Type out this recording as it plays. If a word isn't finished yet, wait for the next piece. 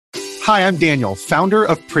Hi, I'm Daniel, founder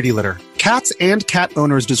of Pretty Litter. Cats and cat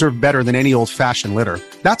owners deserve better than any old-fashioned litter.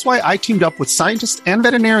 That's why I teamed up with scientists and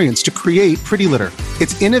veterinarians to create Pretty Litter.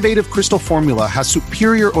 Its innovative crystal formula has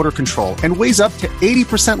superior odor control and weighs up to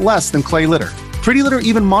 80% less than clay litter. Pretty Litter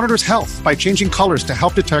even monitors health by changing colors to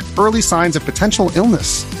help detect early signs of potential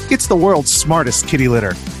illness. It's the world's smartest kitty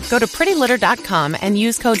litter. Go to prettylitter.com and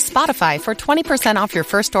use code SPOTIFY for 20% off your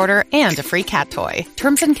first order and a free cat toy.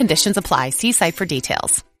 Terms and conditions apply. See site for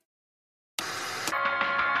details.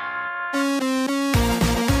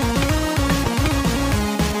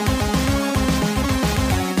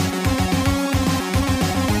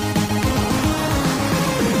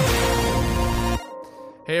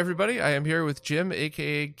 Hey everybody, I am here with Jim,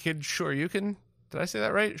 aka KidShoryuken. Did I say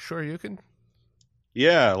that right? Shoryuken?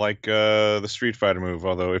 Yeah, like the Street Fighter move.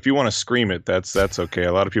 Although, if you want to scream it, that's okay.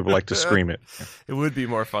 A lot of people like to scream it. It would be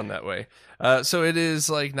more fun that way. So it is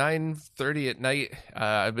like 9:30 at night.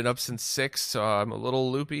 I've been up since 6, so I'm a little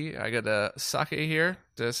loopy. I got a sake here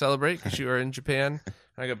to celebrate because you are in Japan.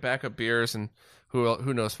 I got backup beers, and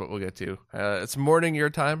who knows what we'll get to. It's morning your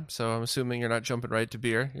time, so I'm assuming you're not jumping right to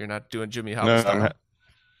beer. You're not doing Jimmy Hoffa style.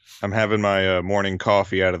 I'm having my morning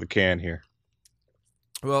coffee out of the can here.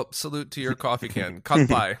 Well, salute to your coffee can.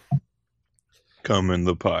 Kanpai. Come in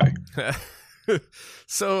the pie.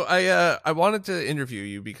 So I wanted to interview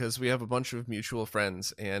you because we have a bunch of mutual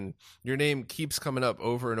friends, and your name keeps coming up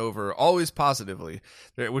over and over, always positively,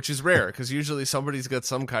 which is rare because usually somebody's got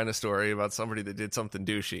some kind of story about somebody that did something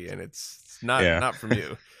douchey, and it's not from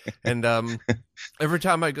you. And every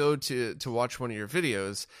time I go to watch one of your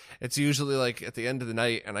videos, it's usually like at the end of the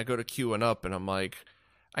night, and I go to queuing up, and I'm like,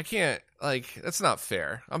 I can't, that's not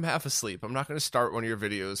fair. I'm half asleep. I'm not going to start one of your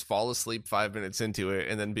videos, fall asleep 5 minutes into it,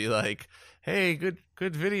 and then be like, hey, good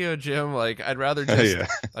video, Jim. I'd rather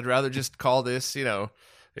just call this,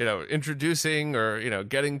 introducing or,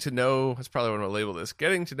 getting to know, that's probably what I'm going to label this,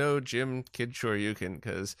 getting to know Jim KidShoryuken,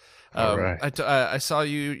 because I saw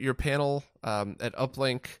your panel at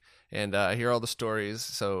Uplink, and I hear all the stories.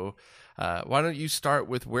 So why don't you start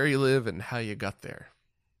with where you live and how you got there?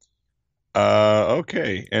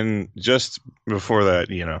 Okay. And just before that,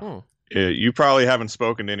 you probably haven't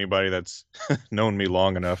spoken to anybody that's known me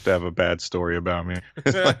long enough to have a bad story about me.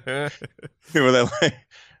 People that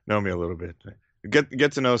know me a little bit.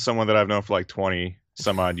 Get to know someone that I've known for 20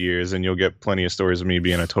 some odd years, and you'll get plenty of stories of me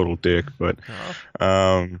being a total dick. But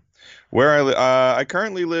where I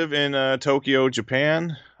currently live in Tokyo,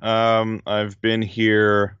 Japan. I've been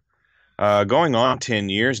here going on 10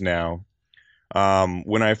 years now.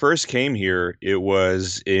 When I first came here, it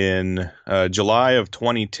was in July of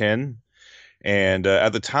 2010, and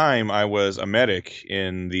at the time I was a medic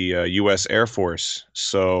in the U.S. Air Force.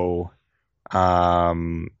 So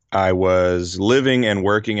I was living and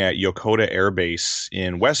working at Yokota Air Base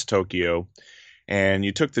in West Tokyo, and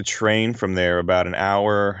you took the train from there about an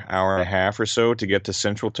hour and a half or so to get to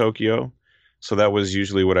Central Tokyo. So that was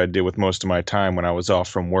usually what I did with most of my time when I was off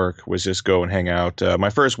from work, was just go and hang out.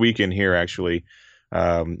 My first weekend here, actually,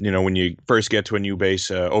 when you first get to a new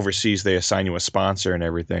base overseas, they assign you a sponsor and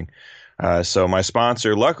everything. So my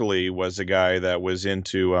sponsor, luckily, was a guy that was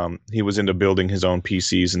into building his own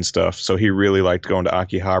PCs and stuff. So he really liked going to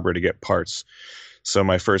Akihabara to get parts. So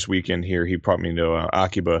my first weekend here, he brought me to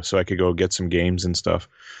Akiba so I could go get some games and stuff.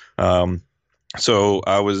 So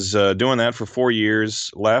I was doing that for 4 years,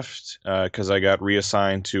 left because I got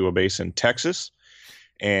reassigned to a base in Texas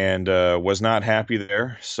and was not happy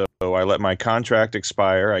there. So I let my contract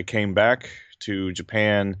expire. I came back to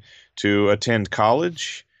Japan to attend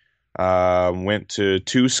college, went to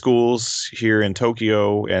 2 schools here in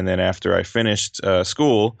Tokyo, and then after I finished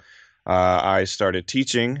school, I started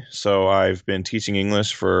teaching. So I've been teaching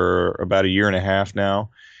English for about a year and a half now.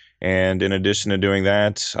 And in addition to doing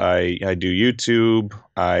that, I do YouTube.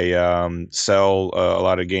 I sell a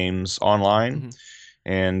lot of games online,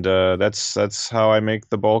 and that's how I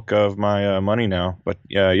make the bulk of my money now. But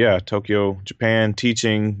Tokyo, Japan,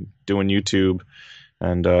 teaching, doing YouTube,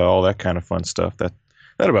 and all that kind of fun stuff. That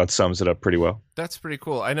about sums it up pretty well. That's pretty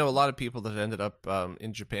cool. I know a lot of people that ended up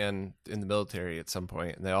in Japan in the military at some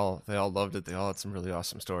point, and they all loved it. They all had some really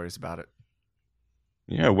awesome stories about it.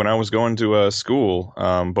 Yeah, when I was going to school,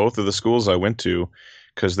 both of the schools I went to,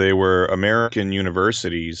 because they were American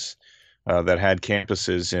universities that had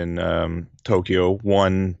campuses in Tokyo,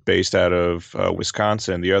 one based out of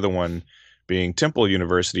Wisconsin, the other one being Temple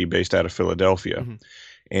University based out of Philadelphia.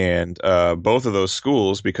 And both of those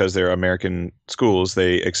schools, because they're American schools,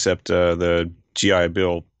 they accept the GI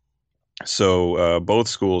Bill. So both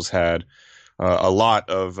schools had a lot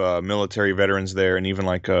of military veterans there, and even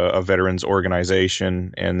like a veterans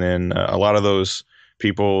organization. And then a lot of those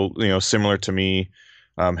people, similar to me,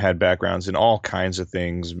 had backgrounds in all kinds of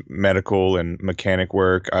things, medical and mechanic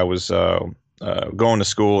work. I was going to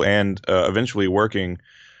school and eventually working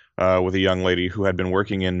with a young lady who had been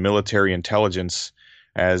working in military intelligence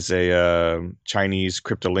as a Chinese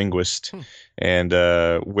cryptolinguist, and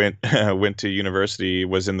went went to university,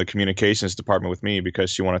 was in the communications department with me because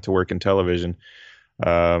she wanted to work in television.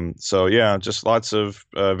 So yeah, just lots of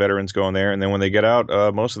veterans going there, and then when they get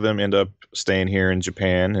out, most of them end up staying here in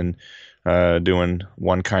Japan and doing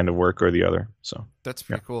one kind of work or the other. So that's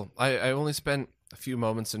pretty cool. I only spent a few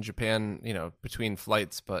moments in Japan, between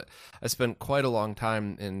flights, but I spent quite a long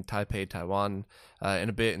time in Taipei, Taiwan, and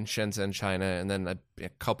a bit in Shenzhen, China, and then a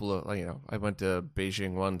couple of, I went to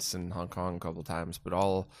Beijing once and Hong Kong a couple of times, but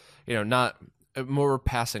all, not more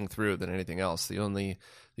passing through than anything else. The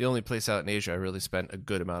only place out in Asia I really spent a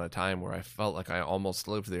good amount of time where I felt like I almost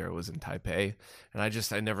lived there was in Taipei, and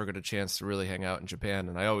I never got a chance to really hang out in Japan,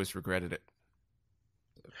 and I always regretted it.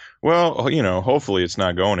 Well, hopefully it's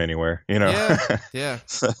not going anywhere, Yeah.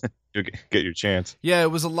 You get your chance. Yeah, it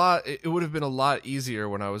was a lot. It would have been a lot easier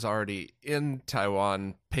when I was already in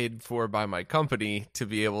Taiwan, paid for by my company, to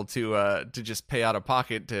be able to just pay out of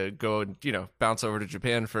pocket to go and bounce over to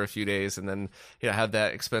Japan for a few days, and then have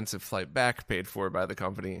that expensive flight back paid for by the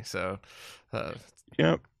company. So,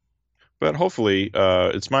 yeah. But hopefully,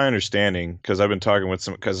 it's my understanding, because I've been talking with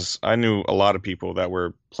because I knew a lot of people that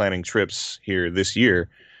were planning trips here this year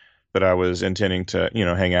that I was intending to,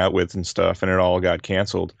 hang out with and stuff, and it all got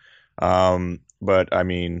canceled. But I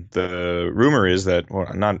mean, the rumor is that, well,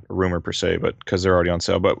 not a rumor per se, but because they're already on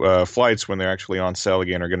sale, but flights, when they're actually on sale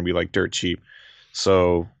again, are going to be like dirt cheap.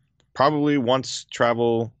 So probably once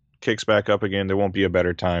travel kicks back up again, there won't be a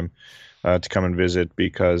better time to come and visit,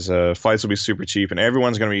 because flights will be super cheap, and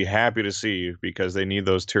everyone's going to be happy to see you because they need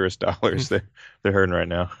those tourist dollars they're hurting right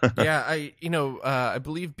now. Yeah, I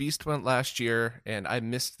believe Beast went last year, and I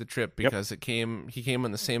missed the trip because he came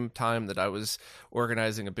on the same time that I was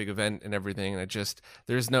organizing a big event and everything, and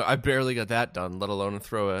I barely got that done, let alone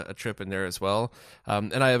throw a trip in there as well.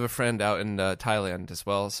 And I have a friend out in Thailand as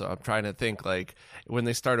well, so I'm trying to think, like, when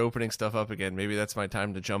they start opening stuff up again, maybe that's my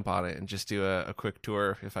time to jump on it and just do a quick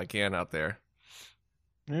tour if I can out there.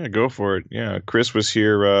 Yeah, go for it. Yeah, Chris was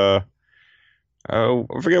here. I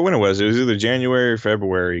forget when it was. It was either January or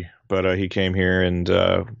February, but he came here and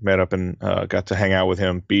met up and got to hang out with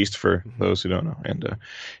him. Beast, for those who don't know, and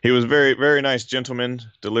he was very, very nice gentleman.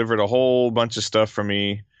 Delivered a whole bunch of stuff for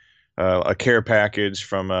me, a care package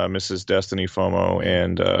from Mrs. Destiny FOMO,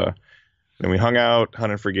 and then we hung out,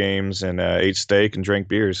 hunted for games, and ate steak and drank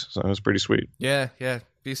beers. So it was pretty sweet. Yeah.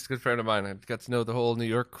 Beast's a good friend of mine. I got to know the whole New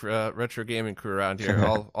York retro gaming crew around here.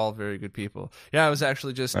 All very good people. Yeah, I was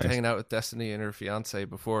actually just hanging out with Destiny and her fiance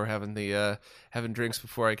before having having drinks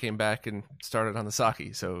before I came back and started on the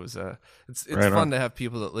sake. So it was it's right fun to have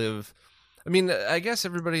people that live. I mean, I guess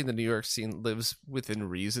everybody in the New York scene lives within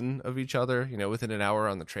reason of each other, within an hour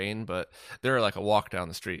on the train, but they're like a walk down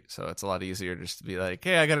the street. So it's a lot easier just to be like,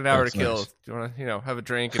 hey, I got an hour to kill. Nice. Do you want to, have a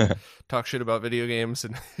drink and talk shit about video games?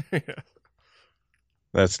 And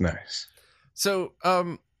That's nice. So,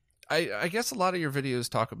 I guess a lot of your videos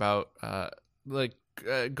talk about,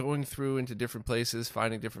 going through into different places,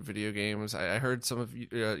 finding different video games. I heard some of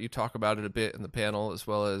you talk about it a bit in the panel, as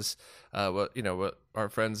well as what our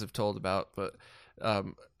friends have told about. But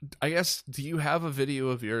I guess, do you have a video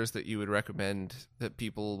of yours that you would recommend that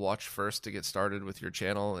people watch first to get started with your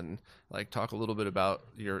channel, and like talk a little bit about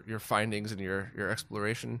your findings and your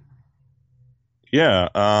exploration? Yeah.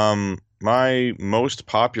 My most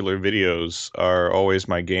popular videos are always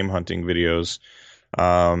my game hunting videos.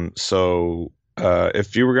 So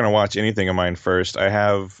if you were going to watch anything of mine first, I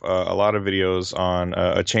have a lot of videos on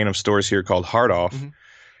a chain of stores here called Hard Off,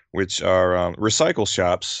 which are recycle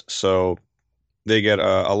shops. So they get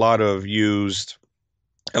a lot of used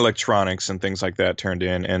electronics and things like that turned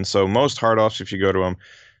in. And so most Hard Offs, if you go to them,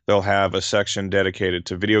 they'll have a section dedicated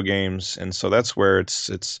to video games. And so that's where it's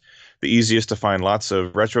the easiest to find lots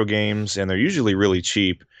of retro games, and they're usually really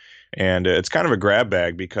cheap. And it's kind of a grab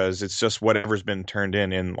bag because it's just whatever's been turned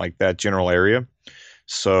in like that general area.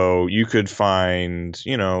 So you could find,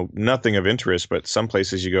 nothing of interest, but some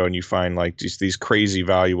places you go and you find like these crazy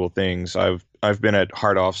valuable things. I've been at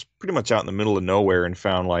Hard Offs pretty much out in the middle of nowhere and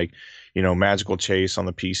found like, Magical Chase on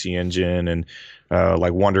the PC Engine, and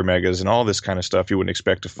like Wonder Megas and all this kind of stuff you wouldn't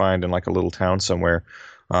expect to find in like a little town somewhere.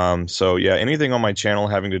 So yeah, anything on my channel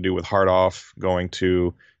having to do with Hard Off, going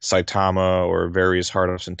to Saitama or various Hard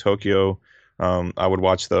Offs in Tokyo, I would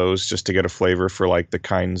watch those just to get a flavor for like the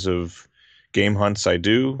kinds of game hunts I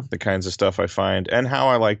do, the kinds of stuff I find, and how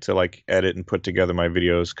I like to like edit and put together my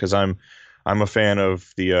videos, because I'm I'm a fan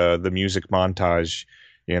of the music montage.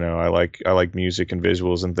 I like music and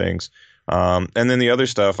visuals and things. And then the other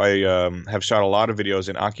stuff, I have shot a lot of videos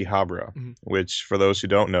in Akihabara, which, for those who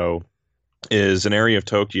don't know, is an area of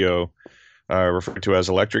Tokyo referred to as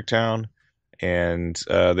Electric Town. And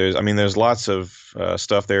there's lots of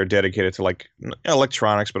stuff there dedicated to like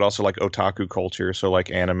electronics, but also like otaku culture, so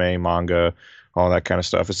like anime, manga, all that kind of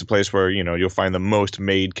stuff. It's a place where you'll find the most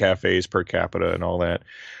maid cafes per capita and all that.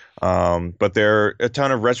 But there are a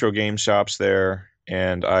ton of retro game shops there,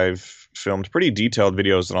 and I've filmed pretty detailed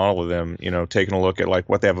videos on all of them. Taking a look at like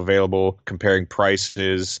what they have available, comparing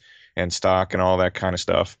prices and stock and all that kind of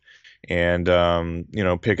stuff, and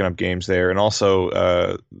picking up games there, and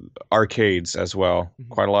also arcades as well.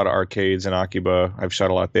 Quite a lot of arcades in Akiba. I've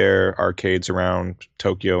shot a lot there. Arcades around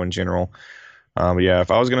Tokyo in general. But yeah,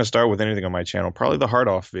 if I was going to start with anything on my channel, probably the hard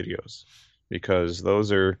off videos, because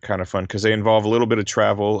those are kind of fun because they involve a little bit of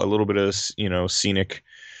travel, a little bit of scenic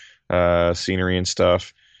scenery and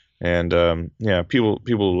stuff. And yeah, people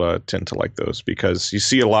tend to like those because you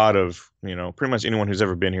see a lot of pretty much anyone who's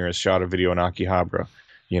ever been here has shot a video in Akihabara.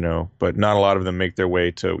 But not a lot of them make their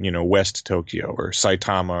way to West Tokyo or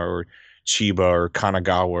Saitama or Chiba or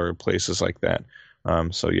Kanagawa or places like that.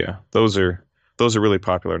 So yeah, those are really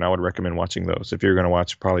popular, and I would recommend watching those if you're going to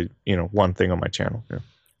watch probably one thing on my channel. Yeah.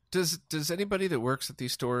 Does anybody that works at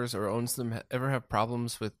these stores or owns them ever have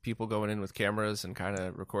problems with people going in with cameras and kind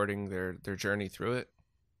of recording their journey through it?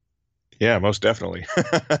 Yeah, most definitely.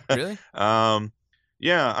 Really?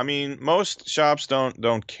 Yeah, I mean, most shops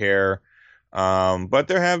don't care. But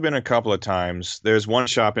there have been a couple of times. There's one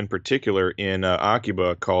shop in particular in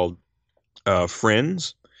Akiba called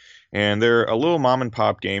Friends, and they're a little mom and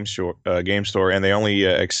pop game store, and they only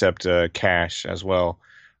accept cash as well.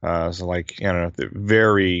 So like, I don't know,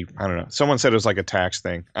 I don't know. Someone said it was like a tax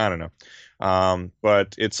thing. I don't know.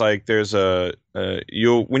 But it's like there's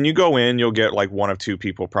when you go in, you'll get like one of two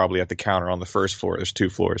people probably at the counter on the first floor. There's two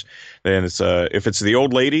floors. Then it's if it's the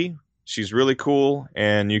old lady, she's really cool,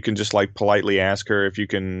 and you can just like politely ask her if you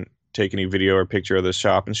can take any video or picture of the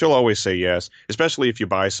shop, and she'll always say yes, especially if you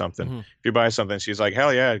buy something. If you buy something, she's like,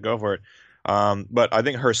 hell yeah, go for it. But I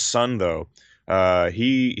think her son, though,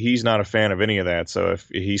 he's not a fan of any of that. So if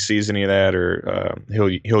he sees any of that, or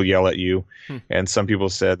he'll yell at you. And some people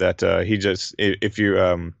said that he just if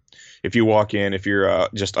you walk in, if you're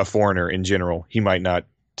just a foreigner in general, he might not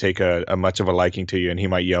take a much of a liking to you, and he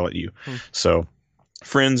might yell at you. So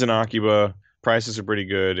Friends in Akiba, prices are pretty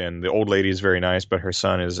good, and the old lady is very nice, but her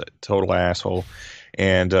son is a total asshole.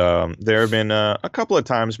 And there have been a couple of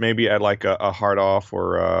times, maybe at like a hard off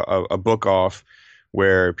or a book off,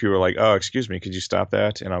 where people are like, "Oh, excuse me, could you stop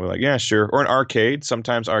that?" And I'll be like, "Yeah, sure." Or an arcade.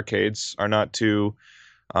 Sometimes arcades are not too.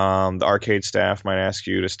 The arcade staff might ask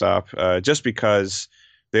you to stop just because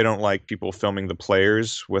they don't like people filming the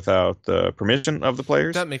players without the permission of the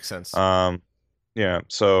players. That makes sense. Yeah,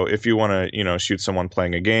 so if you want to, shoot someone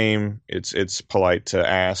playing a game, it's polite to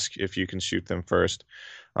ask if you can shoot them first.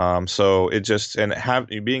 So it just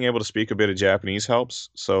being able to speak a bit of Japanese helps.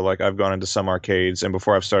 So like I've gone into some arcades, and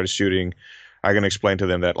before I've started shooting, I can explain to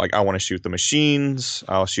them that like I want to shoot the machines,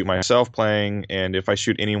 I'll shoot myself playing, and if I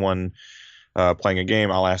shoot anyone playing a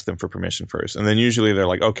game, I'll ask them for permission first. And then usually they're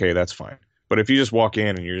like, okay, that's fine. But if you just walk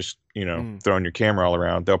in and you're just throwing your camera all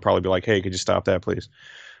around, they'll probably be like, hey, could you stop that, please?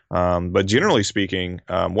 But generally speaking,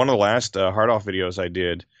 one of the last hard off videos I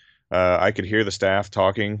did, I could hear the staff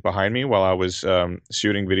talking behind me while I was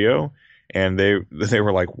shooting video, and they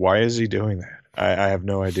were like, "Why is he doing that?" I have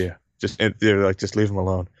no idea. They're like, "Just leave him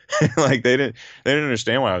alone." Like they didn't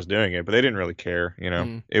understand why I was doing it, but they didn't really care.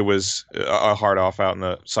 It was a hard off out in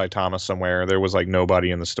the Saitama somewhere. There was like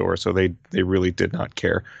nobody in the store, so they really did not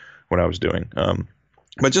care what I was doing.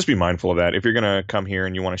 But just be mindful of that. If you're gonna come here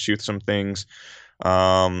and you want to shoot some things.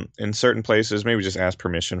 In certain places, maybe just ask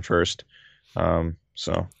permission first. But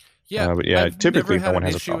yeah, I've typically never had no one an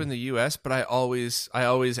has a issue problem. in the U.S., but I always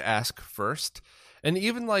ask first. And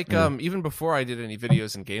even like even before I did any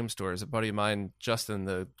videos in game stores, a buddy of mine, Justin,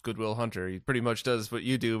 the Goodwill Hunter, he pretty much does what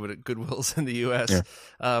you do, but at Goodwill's in the U.S.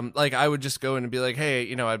 Yeah. Like I would just go in and be like,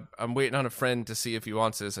 hey, I'm waiting on a friend to see if he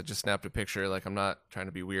wants this. I just snapped a picture. Like I'm not trying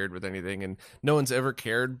to be weird with anything, and no one's ever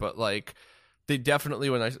cared, but like. They definitely,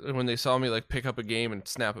 when they saw me like pick up a game and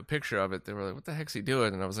snap a picture of it, they were like, "What the heck's he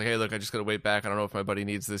doing?" And I was like, "Hey, look, I just gotta wait back. I don't know if my buddy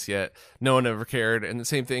needs this yet." No one ever cared. And the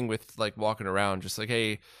same thing with like walking around, just like,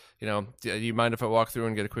 "Hey, do you mind if I walk through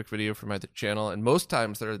and get a quick video for my channel?" And most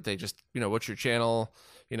times they just, what's your channel?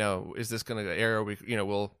 Is this gonna air? We'll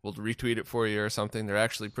retweet it for you or something. They're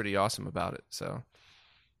actually pretty awesome about it. So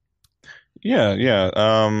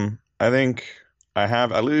Yeah. I think I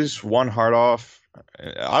have at least one hard off.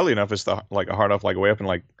 Oddly enough, it's like a hard off like way up in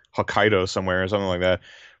like Hokkaido somewhere or something like that.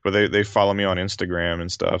 But they follow me on Instagram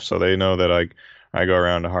and stuff, so they know that I go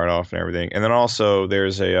around to hard off and everything. And then also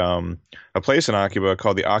there's a place in Akiba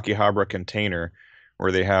called the Akihabara Container,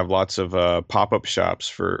 where they have lots of pop-up shops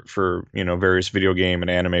for various video game and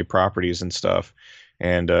anime properties and stuff.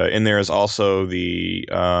 And in there is also the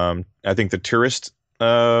I think the tourist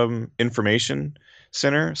information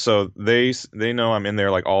center, so they know I'm in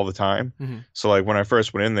there like all the time. Mm-hmm. So like when I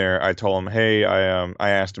first went in there, I told them, hey, I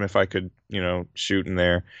asked them if I could shoot in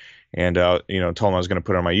there, and told them I was going to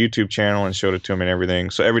put it on my YouTube channel and showed it to them and everything.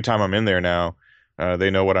 So every time I'm in there now, they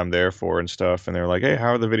know what I'm there for and stuff, and they're like, hey,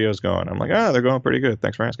 how are the videos going? I'm like, they're going pretty good,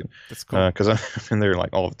 thanks for asking. That's cool, because I'm in there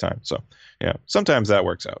like all the time. So yeah, sometimes that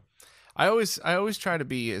works out. I always try to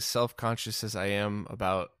be as self-conscious as I am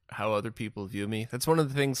about how other people view me. That's one of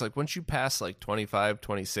the things, like once you pass like 25,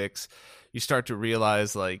 26, you start to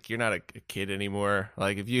realize like you're not a kid anymore.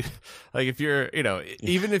 Like if you're,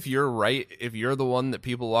 even if you're right, if you're the one that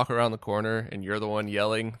people walk around the corner and you're the one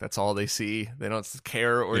yelling, that's all they see. They don't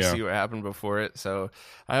care or see what happened before it. So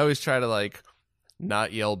I always try to like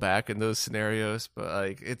not yell back in those scenarios, but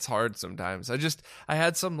like it's hard sometimes. I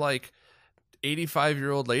had some like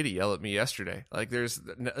 85-year-old lady yell at me yesterday. Like there's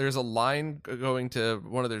a line going to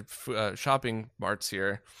one of their shopping marts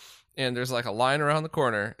here, and there's like a line around the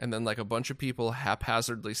corner and then like a bunch of people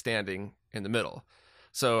haphazardly standing in the middle.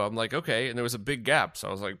 So I'm like, okay, and there was a big gap, so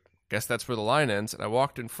I was like, guess that's where the line ends. And I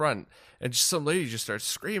walked in front, and just some lady just starts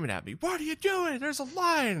screaming at me, what are you doing, there's a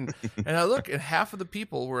line. And I look, and half of the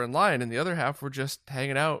people were in line and the other half were just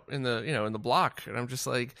hanging out in the in the block. And I'm just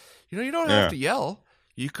like, you don't have to yell.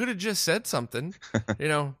 You could have just said something,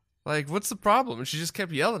 like, what's the problem? And she just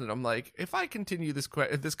kept yelling. And I'm like, if I continue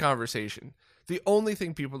this conversation, the only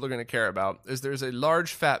thing people are going to care about is there's a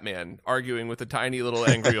large fat man arguing with a tiny little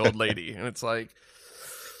angry old lady. And it's like,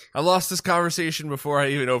 I lost this conversation before I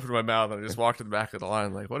even opened my mouth. And I just walked to the back of the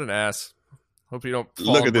line like, what an ass. Hope you don't fall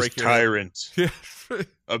Look and at this break your tyrant.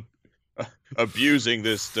 Abusing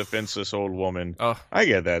this defenseless old woman. Oh. I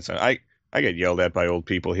get that. I get yelled at by old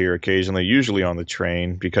people here occasionally, usually on the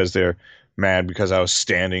train, because they're mad because I was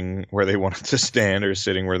standing where they wanted to stand or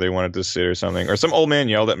sitting where they wanted to sit or something. Or some old man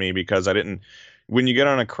yelled at me because I didn't. When you get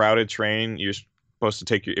on a crowded train, you're supposed to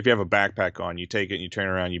take if you have a backpack on, you take it and you turn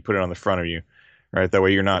around, you put it on the front of you, right? That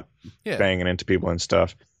way you're not banging into people and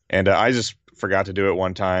stuff. And I just forgot to do it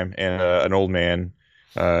one time, and an old man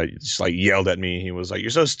just like yelled at me. He was like, "You're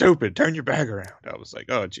so stupid! Turn your bag around." I was like,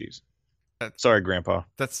 "Oh, geez." Sorry, Grandpa.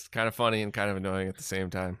 That's kind of funny and kind of annoying at the same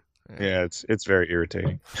time. Yeah, it's very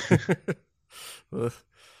irritating.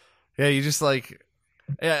 Yeah, you just like,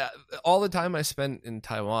 all the time I spent in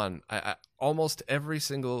Taiwan, I almost every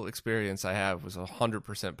single experience I have was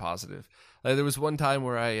 100% positive. Like, there was one time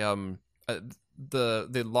where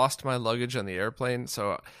they lost my luggage on the airplane,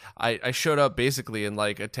 so I showed up basically in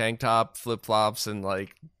like a tank top, flip flops, and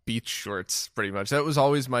like beach shorts. Pretty much that was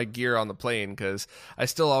always my gear on the plane, because I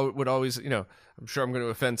still would always, I'm sure I'm going to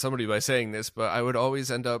offend somebody by saying this, but I would always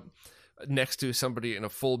end up next to somebody in a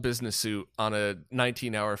full business suit on a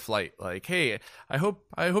 19-hour flight. Like, hey, I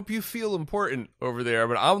hope you feel important over there,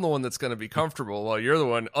 but I'm the one that's going to be comfortable while you're the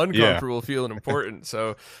one uncomfortable feeling important.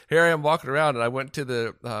 So here I am walking around, and I went to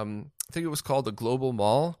the I think it was called the Global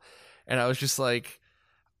Mall, and I was just like,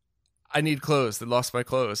 I need clothes. They lost my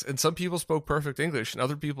clothes. And some people spoke perfect English and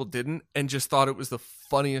other people didn't, and just thought it was the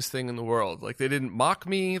funniest thing in the world. Like, they didn't mock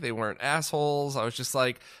me. They weren't assholes. I was just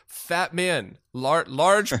like, fat man,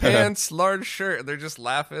 large pants, large shirt. And they're just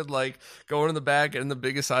laughing, like going in the back, getting the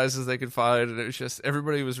biggest sizes they could find. And it was just,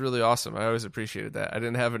 everybody was really awesome. I always appreciated that. I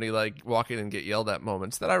didn't have any like walk in and get yelled at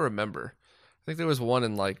moments that I remember. I think there was one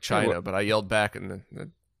in like China, but I yelled back and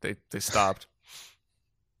they stopped.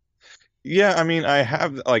 Yeah, I mean,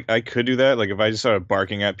 I could do that. Like, if I just started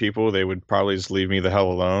barking at people, they would probably just leave me the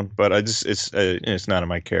hell alone. But it's not in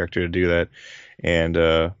my character to do that. And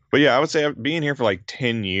but yeah, I would say being here for like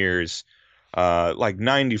 10 years, like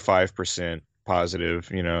 95% positive.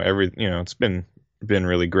 It's been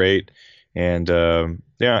really great. And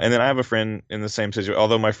yeah, and then I have a friend in the same situation.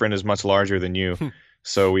 Although my friend is much larger than you,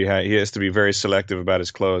 so he has to be very selective about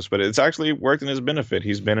his clothes. But it's actually worked in his benefit.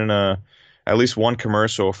 He's been in at least one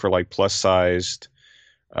commercial for like plus sized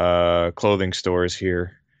clothing stores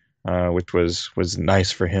here, which was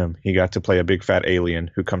nice for him. He got to play a big fat alien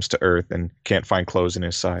who comes to Earth and can't find clothes in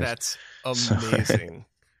his size. That's amazing.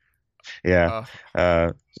 Yeah.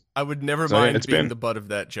 I would never mind being the butt of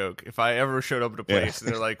that joke. If I ever showed up at a place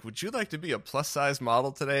and they're like, would you like to be a plus size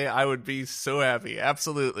model today? I would be so happy.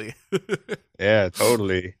 Absolutely. Yeah,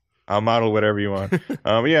 totally. I'll model whatever you want.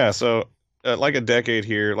 Yeah, so like a decade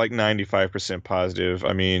here, like 95% positive.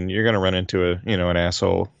 I mean, you're gonna run into an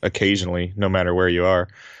asshole occasionally, no matter where you are.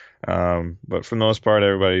 But for the most part,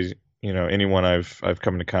 everybody's, anyone I've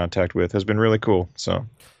come into contact with has been really cool. So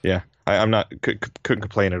yeah, I'm not couldn't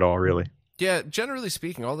complain at all, really. Yeah, generally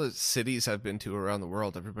speaking, all the cities I've been to around the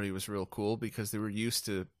world, everybody was real cool because they were used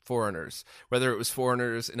to foreigners. Whether it was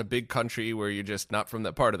foreigners in a big country where you're just not from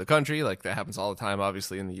that part of the country, like that happens all the time,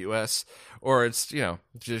 obviously, in the U.S., or it's,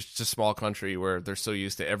 just a small country where they're so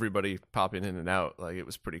used to everybody popping in and out. Like, it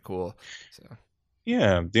was pretty cool. So.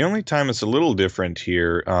 Yeah, the only time it's a little different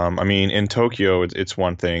here. I mean, in Tokyo, it's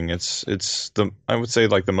one thing. It's the I would say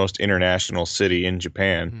like the most international city in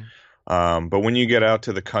Japan. Mm-hmm. But when you get out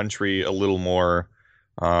to the country a little more,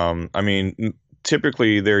 I mean,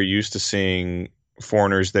 typically they're used to seeing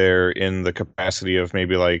foreigners there in the capacity of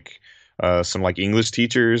maybe like some like English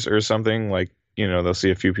teachers or something. Like, they'll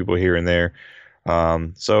see a few people here and there.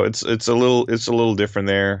 So it's a little different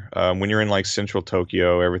there. When you're in like central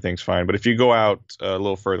Tokyo, everything's fine. But if you go out a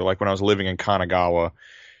little further, like when I was living in Kanagawa,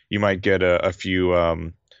 you might get a few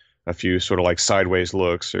sort of like sideways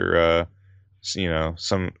looks or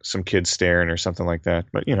some kids staring or something like that.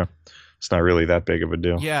 But it's not really that big of a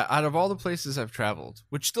deal. Yeah, out of all the places I've traveled,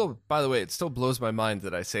 which still, by the way, it still blows my mind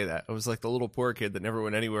that I say that. I was like the little poor kid that never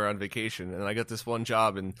went anywhere on vacation, and I got this one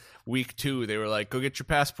job in week 2. They were like, "Go get your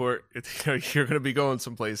passport. You're going to be going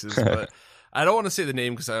some places." But I don't want to say the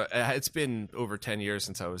name because it's been over 10 years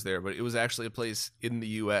since I was there. But it was actually a place in the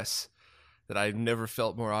U.S. that I never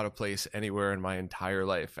felt more out of place anywhere in my entire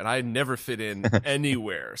life, and I never fit in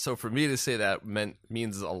anywhere. So for me to say that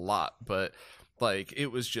means a lot, but. Like, it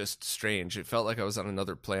was just strange. It felt like I was on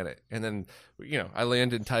another planet. And then, I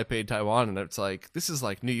land in Taipei, Taiwan, and it's like, this is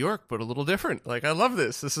like New York, but a little different. Like, I love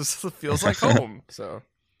this. Feels like home. So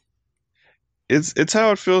It's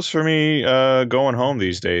how it feels for me going home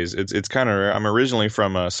these days. It's kind of I'm originally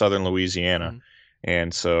from southern Louisiana,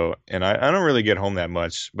 mm-hmm. and I don't really get home that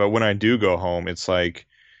much. But when I do go home, it's like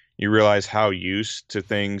you realize how used to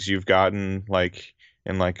things you've gotten, like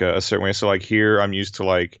in like a certain way. So like here, I'm used to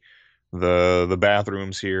like the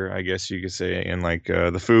bathrooms here, I guess you could say, and like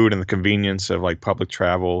the food and the convenience of like public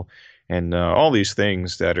travel and all these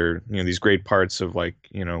things that are these great parts of like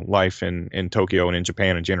life in Tokyo and in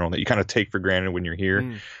Japan in general that you kind of take for granted when you're here.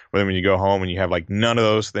 But then when you go home and you have like none of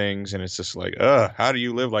those things, and it's just like, how do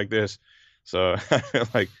you live like this? So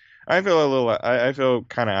I feel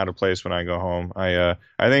kind of out of place when I go home. I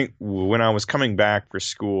think when I was coming back for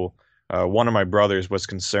school, one of my brothers was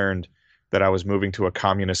concerned that I was moving to a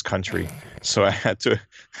communist country. So I had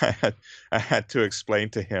to explain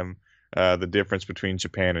to him the difference between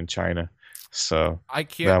Japan and China. So I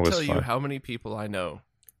can't tell you how many people I know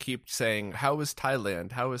keep saying, "How was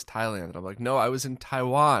Thailand? How was Thailand?" And I'm like, "No, I was in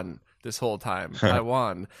Taiwan this whole time,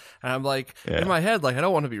 Taiwan." And I'm like, in my head, like, I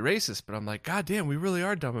don't want to be racist, but I'm like, God damn, we really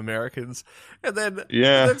are dumb Americans. And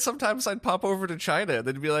then sometimes I'd pop over to China and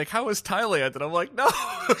they'd be like, "How was Thailand?" And I'm like, no,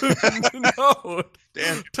 no,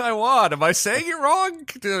 damn. Taiwan. Am I saying it wrong?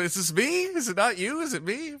 Is this me? Is it not you? Is it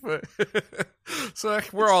me? But so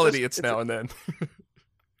we're all idiots now and then.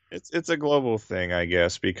 It's a global thing, I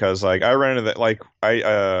guess, because like I run into that. Like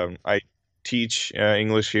I teach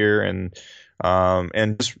English here, and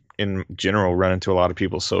just in general run into a lot of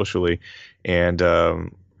people socially, and the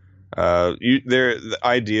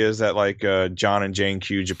ideas that like John and Jane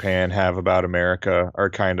Q Japan have about America are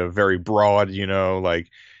kind of very broad, like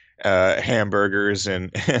hamburgers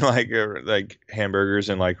and like hamburgers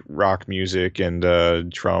and like rock music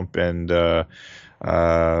and Trump and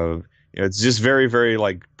it's just very, very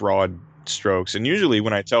like broad strokes. And usually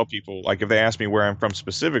when I tell people, like if they ask me where I'm from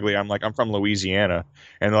specifically, I'm like, I'm from Louisiana.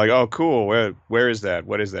 And they're like, "Oh, cool. Where is that?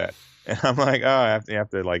 What is that?" And I'm like, "Oh, you have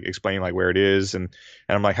to like explain like where it is." And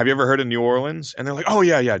I'm like, "Have you ever heard of New Orleans?" And they're like, "Oh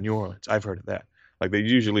yeah, New Orleans. I've heard of that." Like they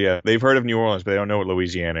usually, they've heard of New Orleans, but they don't know what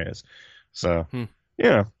Louisiana is. So, kind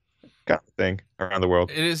of thing around the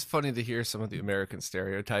world. It is funny to hear some of the American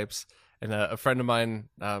stereotypes. And a friend of mine,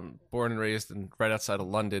 born and raised right outside of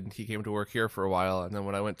London, he came to work here for a while. And then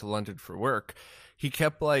when I went to London for work, he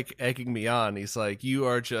kept like egging me on. He's like, you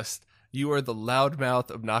are the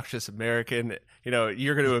loudmouth, obnoxious American.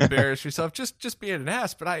 You're going to embarrass yourself just being an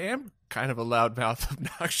ass. But I am kind of a loudmouth,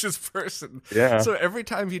 obnoxious person. Yeah. So every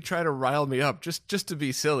time he'd try to rile me up just to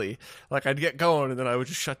be silly, like I'd get going and then I would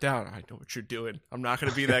just shut down. I know what you're doing. I'm not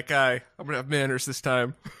going to be that guy. I'm going to have manners this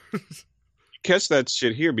time. Catch that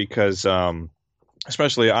shit here because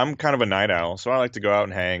especially I'm kind of a night owl, so I like to go out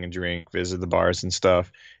and hang and drink, visit the bars and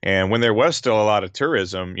stuff. And when there was still a lot of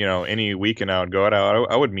tourism, any weekend I would go out,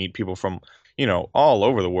 I would meet people from all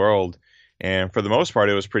over the world, and for the most part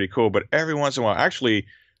it was pretty cool. But every once in a while, actually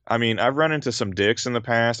I mean, I've run into some dicks in the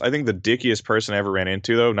past. I think the dickiest person I ever ran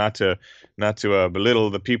into, though, not to belittle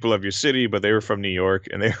the people of your city, but they were from New York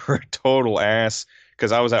and they were a total ass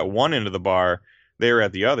because I was at one end of the bar, they were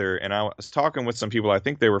at the other, and I was talking with some people. I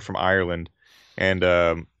think they were from Ireland, and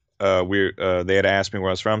they had asked me where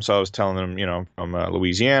I was from, so I was telling them, from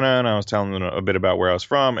Louisiana, and I was telling them a bit about where I was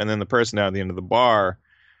from, and then the person down at the end of the bar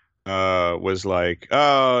was like,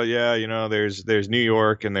 oh yeah, there's New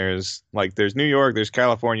York, and there's New York, there's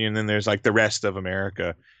California, and then there's like the rest of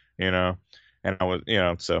America, you know. And I was,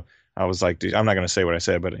 so I was like, dude, I'm not gonna say what I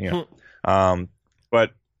said, but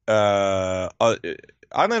but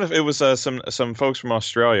I don't know if it was some folks from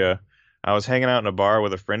Australia. I was hanging out in a bar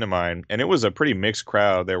with a friend of mine, and it was a pretty mixed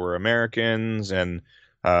crowd. There were Americans and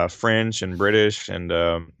French and British, and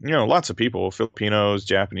lots of people, Filipinos,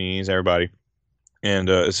 Japanese, everybody. And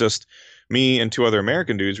it's just me and two other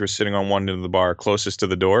American dudes were sitting on one end of the bar closest to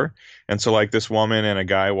the door. And so like this woman and a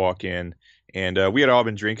guy walk in, and we had all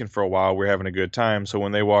been drinking for a while. We were having a good time. So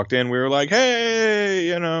when they walked in, we were like, hey,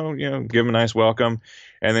 give them a nice welcome.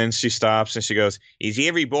 And then she stops and she goes, is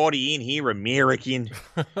everybody in here American?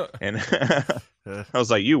 And I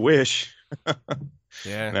was like, you wish.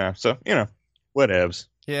 Yeah. Nah, so, whatevs.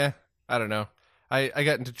 Yeah. I don't know. I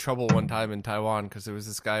got into trouble one time in Taiwan because there was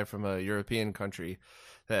this guy from a European country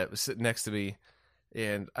that was sitting next to me,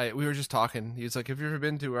 and we were just talking. He was like, have you ever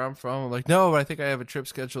been to where I'm from? I'm like, no, but I think I have a trip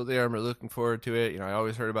scheduled there. I'm really looking forward to it. I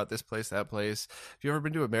always heard about this place, that place. Have you ever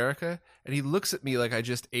been to America? And he looks at me like I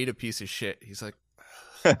just ate a piece of shit. He's like,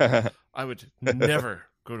 I would never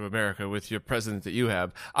go to America with your president that you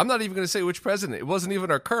have. I'm not even going to say which president. It wasn't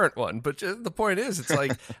even our current one. But the point is, it's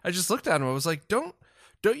like, I just looked at him. I was like, Don't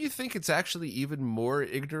you think it's actually even more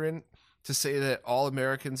ignorant to say that all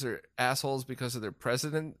Americans are assholes because of their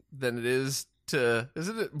president than it is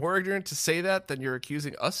isn't it more ignorant to say that than you're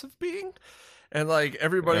accusing us of being? And like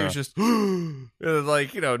everybody was just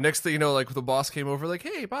like, next thing you know, like the boss came over like,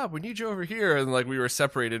 hey Bob, we need you over here. And like we were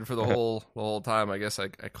separated for the whole time. I guess I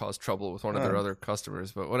caused trouble with one of their other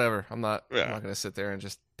customers, but whatever. I'm not going to sit there and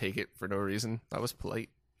just take it for no reason. That was polite.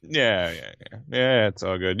 Yeah. It's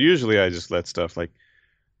all good. Usually I just let stuff like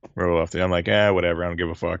roll off I'm like, whatever. I don't give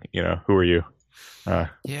a fuck. Who are you? But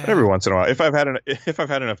every once in a while, if I've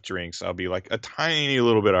had enough drinks, I'll be like a tiny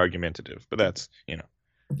little bit argumentative. But that's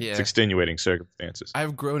it's extenuating circumstances.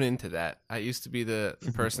 I've grown into that. I used to be the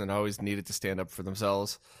person that always needed to stand up for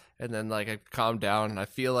themselves, and then like I calmed down, and I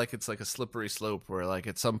feel like it's like a slippery slope where like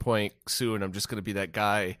at some point soon I'm just gonna be that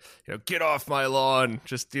guy, get off my lawn,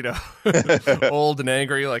 just old and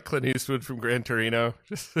angry like Clint Eastwood from Gran Torino.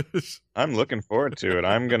 I'm looking forward to it.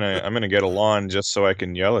 I'm gonna get a lawn just so I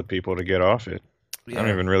can yell at people to get off it. Yeah. I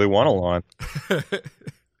don't even really want a lawn.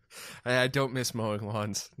 I don't miss mowing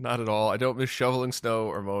lawns, not at all. I don't miss shoveling snow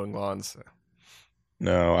or mowing lawns.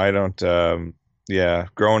 No, I don't.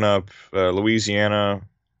 Growing up, Louisiana.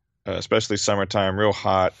 Especially summertime, real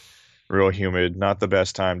hot, real humid, not the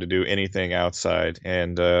best time to do anything outside.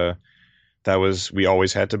 And we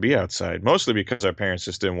always had to be outside, mostly because our parents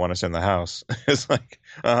just didn't want us in the house. It's like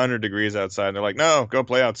 100 degrees outside. And they're like, no, go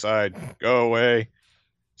play outside. Go away.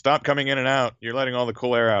 Stop coming in and out. You're letting all the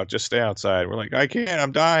cool air out. Just stay outside. We're like, I can't.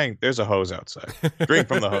 I'm dying. There's a hose outside. Drink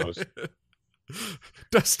from the hose.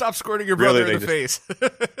 Stop squirting your brother in the face.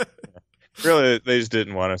 Really, they just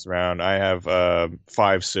didn't want us around. I have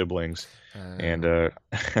 5 siblings, and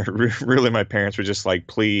really, my parents were just like,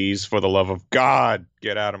 please, for the love of God,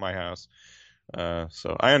 get out of my house.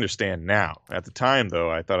 So I understand now. At the time, though,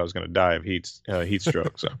 I thought I was going to die of heat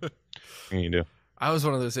stroke. So what can you do? I was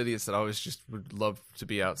one of those idiots that always just would love to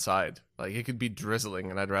be outside. Like it could be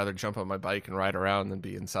drizzling, and I'd rather jump on my bike and ride around than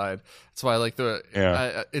be inside. That's why I like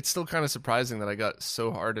it's still kind of surprising that I got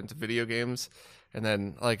so hard into video games. And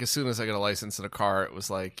then, like, as soon as I got a license in a car, it was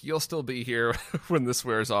like, you'll still be here when this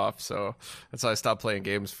wears off. So that's why I stopped playing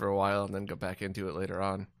games for a while and then got back into it later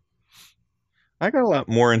on. I got a lot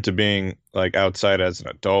more into being, like, outside as an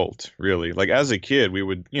adult, really. Like, as a kid, we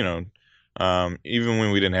would, even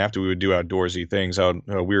when we didn't have to, we would do outdoorsy things.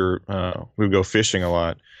 We would go fishing a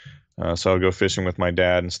lot. So I'd go fishing with my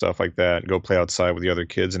dad and stuff like that, go play outside with the other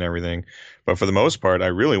kids and everything. But for the most part, I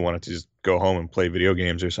really wanted to just go home and play video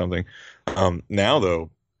games or something. Now, though,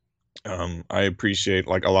 I appreciate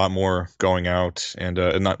like a lot more going out and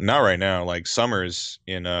not right now. Like summers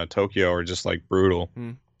in Tokyo are just like brutal.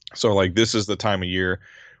 So like this is the time of year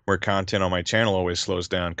where content on my channel always slows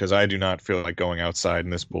down because I do not feel like going outside in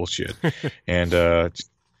this bullshit. And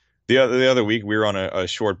the other week we were on a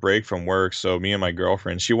short break from work, so me and my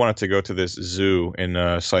girlfriend, she wanted to go to this zoo in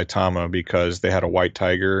Saitama because they had a white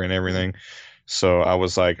tiger and everything. So I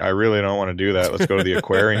was like, I really don't want to do that. Let's go to the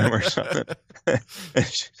aquarium or something.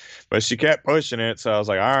 But she kept pushing it. So I was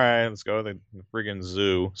like, all right, let's go to the friggin'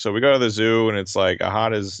 zoo. So we go to the zoo and it's like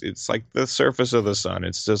it's like the surface of the sun.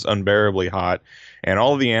 It's just unbearably hot. And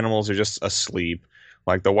all of the animals are just asleep.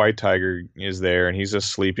 Like the white tiger is there and he's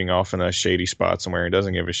just sleeping off in a shady spot somewhere and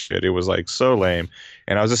doesn't give a shit. It was like so lame.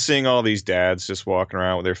 And I was just seeing all these dads just walking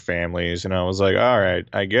around with their families. And I was like, all right,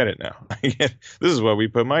 I get it now. This is what we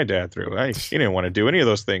put my dad through. He didn't want to do any of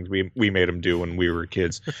those things we made him do when we were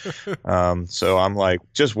kids. So I'm like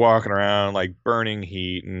just walking around like burning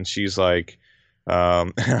heat. And she's like,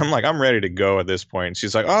 and I'm like, I'm ready to go at this point. And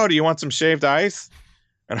she's like, oh, do you want some shaved ice?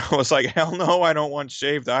 And I was like, hell no, I don't want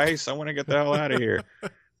shaved ice. I want to get the hell out of here.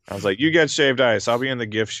 I was like, you get shaved ice. I'll be in the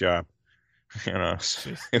gift shop. It was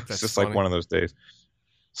just funny. Like one of those days.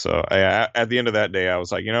 So at the end of that day, I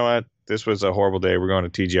was like, you know what? This was a horrible day. We're going to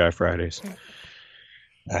TGI Fridays.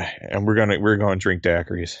 And we're going to drink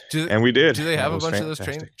daiquiris. And we did. Do they have a bunch of those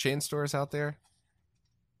chain stores out there?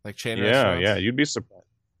 Like chain restaurants? Yeah. You'd be surprised.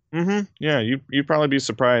 Mm-hmm. Yeah, you'd probably be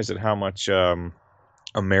surprised at how much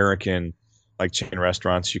American like chain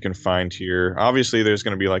restaurants you can find here. Obviously, there's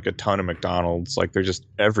going to be like a ton of McDonald's. Like they're just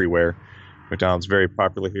everywhere. McDonald's very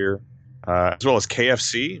popular here, as well as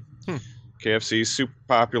KFC. KFC is super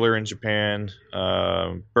popular in Japan.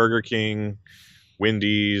 Burger King,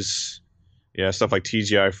 Wendy's, stuff like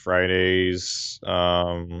TGI Fridays.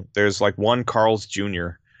 There's like one Carl's Jr.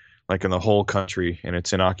 like in the whole country, and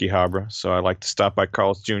it's in Akihabara. So I like to stop by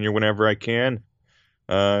Carl's Jr. whenever I can.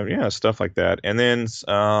 Stuff like that. And then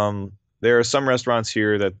there are some restaurants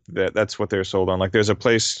here that's what they're sold on. Like there's a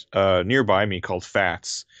place nearby me called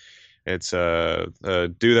Fats. It's a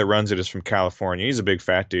dude that runs it is from California. He's a big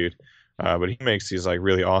fat dude, but he makes these like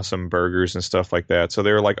really awesome burgers and stuff like that. So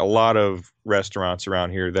there are like a lot of restaurants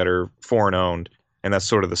around here that are foreign owned, and that's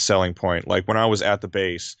sort of the selling point. Like when I was at the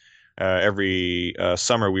base, every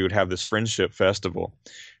summer we would have this friendship festival,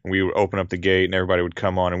 and we would open up the gate and everybody would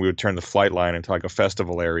come on, and we would turn the flight line into like a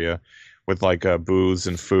festival area with like booths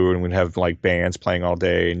and food, and we'd have like bands playing all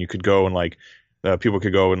day, and you could go and like people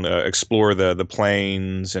could go and explore the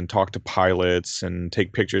planes and talk to pilots and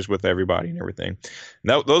take pictures with everybody and everything.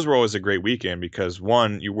 And those were always a great weekend because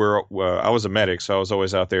one, I was a medic, so I was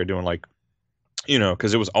always out there doing like,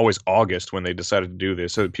 because it was always August when they decided to do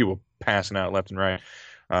this, so people passing out left and right.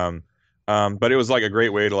 But it was like a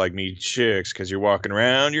great way to like meet chicks because you're walking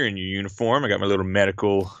around, you're in your uniform. I got my little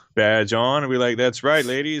medical badge on, and we're like, "That's right,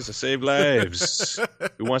 ladies, I save lives.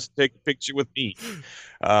 Who wants to take a picture with me?"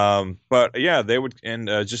 But yeah, they would, and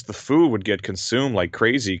just the food would get consumed like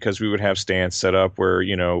crazy because we would have stands set up where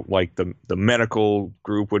like the medical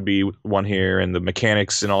group would be one here, and the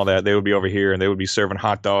mechanics and all that they would be over here, and they would be serving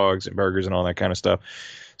hot dogs and burgers and all that kind of stuff.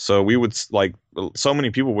 So we would like so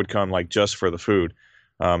many people would come like just for the food.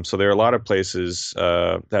 So there are a lot of places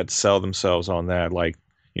that sell themselves on that. Like,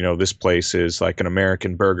 this place is like an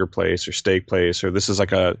American burger place or steak place, or this is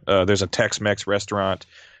like there's a Tex-Mex restaurant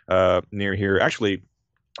near here. Actually,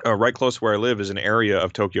 right close to where I live is an area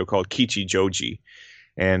of Tokyo called Kichijoji.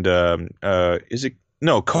 And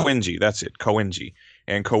Koenji. That's it, Koenji.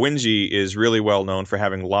 And Koenji is really well known for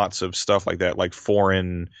having lots of stuff like that, like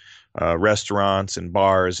foreign restaurants and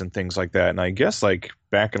bars and things like that. And I guess like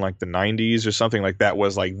back in like the 90s or something like that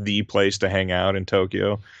was like the place to hang out in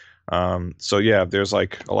Tokyo. So yeah, there's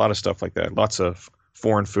like a lot of stuff like that. Lots of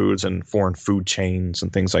foreign foods and foreign food chains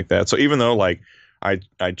and things like that. So even though like I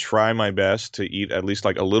try my best to eat at least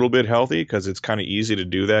like a little bit healthy because it's kind of easy to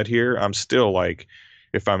do that here, I'm still like,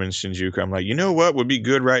 if I'm in Shinjuku, I'm like, you know what would be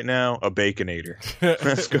good right now? A Baconator.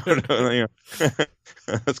 Let's go to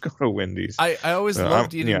let's go to Wendy's. I always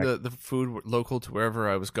loved eating the food local to wherever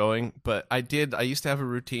I was going, but I used to have a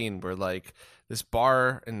routine where like this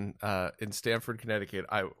bar in Stamford, Connecticut,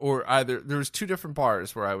 there was two different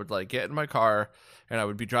bars where I would like get in my car and I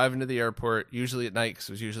would be driving to the airport, usually at night because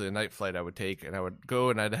it was usually a night flight I would take, and I would go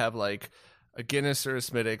and I'd have like a Guinness or a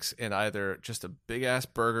Smittix and either just a big ass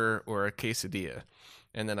burger or a quesadilla.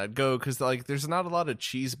 And then I'd go because like there's not a lot of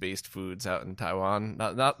cheese-based foods out in Taiwan,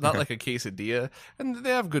 not like a quesadilla, and they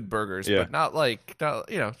have good burgers, but not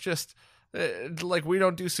just like we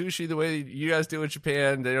don't do sushi the way you guys do in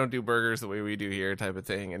Japan. They don't do burgers the way we do here, type of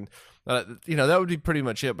thing. And that would be pretty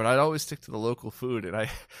much it. But I'd always stick to the local food, and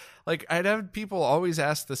I'd have people always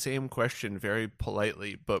ask the same question very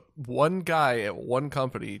politely. But one guy at one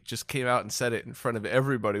company just came out and said it in front of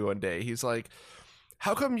everybody one day. He's like,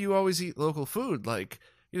 how come you always eat local food? Like,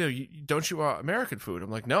 don't you want American food? I'm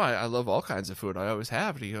like, no, I love all kinds of food. I always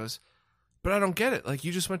have. And he goes, but I don't get it. Like,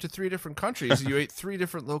 you just went to 3 different countries. And you ate 3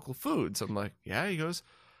 different local foods. I'm like, yeah. He goes,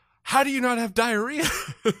 how do you not have diarrhea?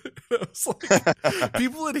 I was like,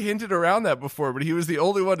 people had hinted around that before, but he was the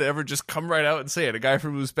only one to ever just come right out and say it. A guy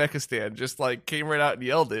from Uzbekistan just like came right out and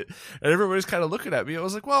yelled it. And everybody's kind of looking at me. I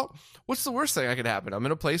was like, well, what's the worst thing that could happen? I'm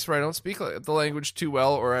in a place where I don't speak the language too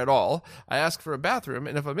well or at all. I ask for a bathroom,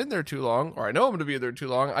 and if I'm in there too long, or I know I'm going to be in there too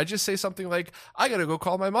long, I just say something like, I got to go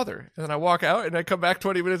call my mother. And then I walk out, and I come back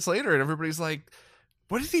 20 minutes later, and everybody's like,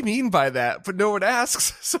 what did he mean by that? But no one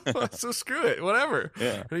asks. So screw it, whatever.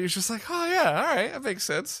 Yeah. And he's just like, oh yeah, all right, that makes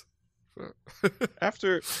sense.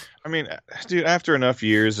 After enough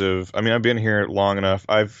years I've been here long enough.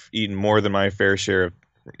 I've eaten more than my fair share of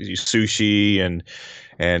sushi and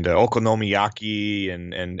okonomiyaki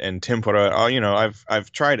and tempura.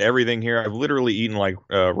 I've tried everything here. I've literally eaten like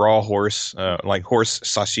raw horse, like horse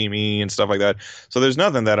sashimi and stuff like that. So there's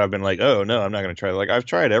nothing that I've been like, oh no, I'm not going to try. Like I've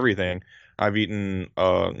tried everything. I've eaten,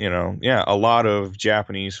 a lot of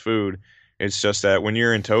Japanese food. It's just that when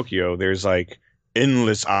you're in Tokyo, there's like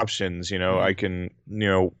endless options. I can,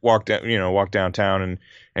 walk downtown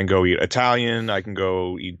and go eat Italian. I can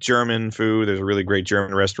go eat German food. There's a really great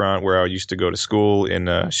German restaurant where I used to go to school in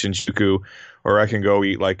Shinjuku. Or I can go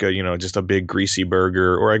eat like just a big greasy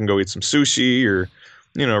burger. Or I can go eat some sushi or,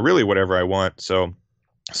 really whatever I want. So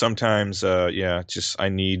sometimes, I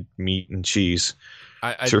need meat and cheese.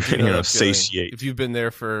 I to satiate. If you've been there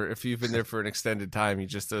for an extended time, you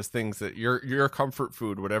just those things that your comfort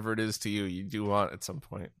food, whatever it is to you, you do want at some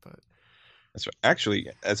point. But that's right. Actually,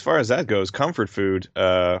 as far as that goes, comfort food.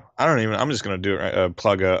 I'm just going to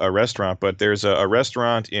plug a restaurant, but there's a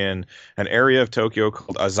restaurant in an area of Tokyo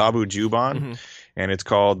called Azabu Juban, and it's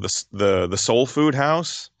called the Soul Food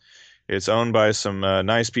House. It's owned by some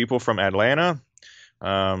nice people from Atlanta.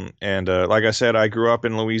 Like I said, I grew up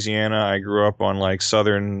in Louisiana. I grew up on like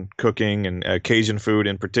Southern cooking and Cajun food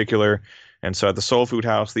in particular. And so at the Soul Food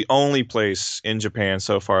House, the only place in Japan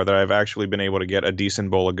so far that I've actually been able to get a decent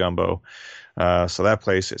bowl of gumbo. So that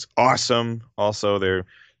place is awesome. Also, their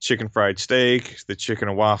chicken fried steak, the chicken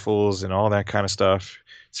and waffles, and all that kind of stuff.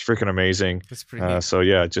 It's freaking amazing. That's pretty neat. So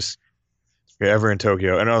yeah, just if you're ever in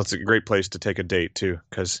Tokyo, I know it's a great place to take a date too,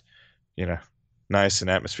 because nice and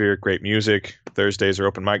atmospheric, great music. Thursdays are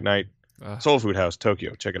open mic night. Soul Food House,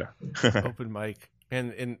 Tokyo. Check it out. Open mic.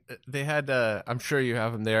 And they had, I'm sure you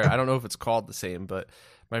have them there. I don't know if it's called the same, but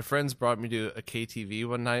my friends brought me to a KTV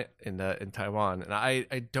one night in Taiwan. And I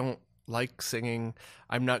don't like singing.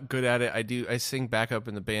 I'm not good at it. I sing backup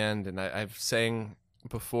in the band, and I've sang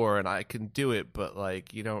before, and I can do it, but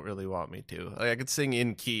like, you don't really want me to. Like, I could sing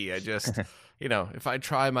in key. I just, if I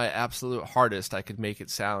try my absolute hardest, I could make it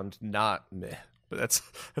sound not meh. But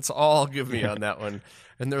that's all I'll give me on that one.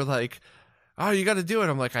 And they're like, oh, you got to do it.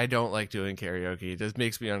 I'm like, I don't like doing karaoke. It just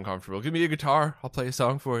makes me uncomfortable. Give me a guitar. I'll play a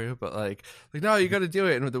song for you. But like no, you got to do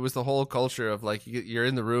it. And there was the whole culture of like, you're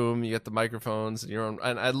in the room, you get the microphones, and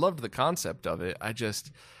and I loved the concept of it.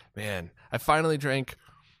 I finally drank.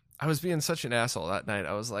 I was being such an asshole that night.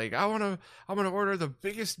 I was like, I'm gonna order the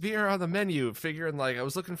biggest beer on the menu, figuring like I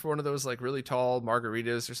was looking for one of those like really tall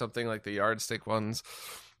margaritas or something, like the yardstick ones.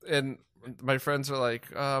 And my friends are like,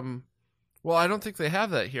 well, I don't think they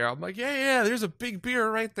have that here. I'm like, yeah, there's a big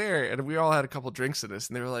beer right there. And we all had a couple drinks in us,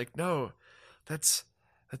 and they were like, no, that's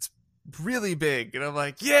really big. And I'm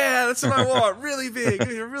like, yeah, that's what I want. Really big,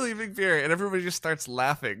 a really big beer. And everybody just starts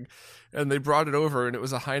laughing. And they brought it over, and it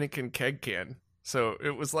was a Heineken keg can. So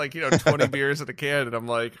it was like, 20 beers in a can. And I'm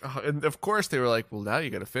like, oh, and of course they were like, well, now you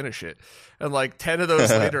got to finish it. And like 10 of those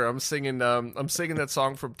later, I'm singing that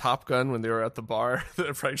song from Top Gun when they were at the bar,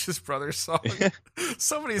 the Righteous Brothers song.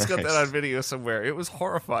 Somebody's got that on video somewhere. It was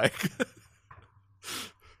horrifying.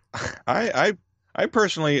 I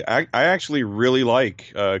personally, I actually really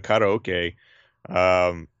like karaoke.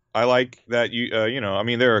 I like that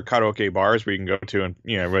there are karaoke bars where you can go to and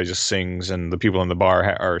everybody just sings and the people in the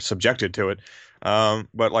bar are subjected to it.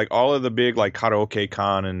 But like all of the big like karaoke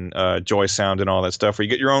con and Joy Sound and all that stuff, where you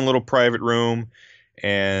get your own little private room,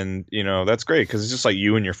 and that's great because it's just like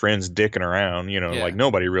you and your friends dicking around. Like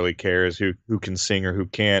nobody really cares who can sing or who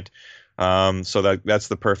can't. So that's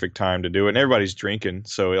the perfect time to do it, and everybody's drinking,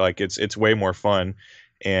 so like it's way more fun.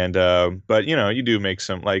 And but you do make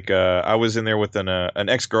some like I was in there with an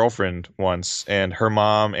ex-girlfriend once, and her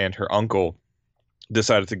mom and her uncle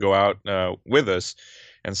decided to go out with us,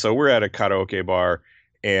 and so we're at a karaoke bar,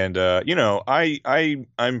 and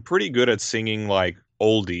I'm pretty good at singing like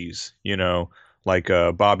oldies, like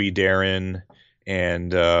Bobby Darin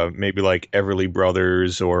and maybe like Everly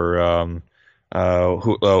Brothers or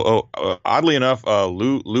oddly enough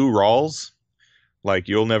Lou Rawls. Like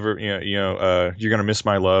you'll never, you're gonna miss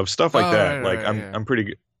my love, stuff like that. Right, I'm pretty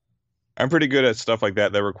good. I'm pretty good at stuff like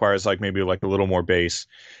that requires like maybe like a little more bass.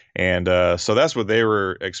 And so that's what they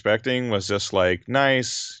were expecting, was just like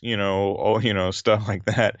nice, stuff like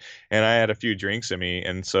that. And I had a few drinks in me,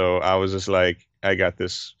 and so I was just like, I got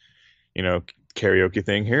this, you know, karaoke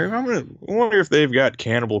thing here. Wonder if they've got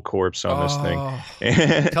Cannibal Corpse on this thing.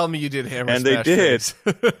 And, tell me you did Hammer and Smash they did. Face.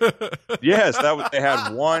 Yes, they had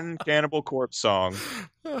one Cannibal Corpse song,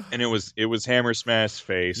 and it was Hammer Smash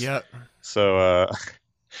Face. Yep. So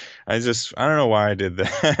I don't know why I did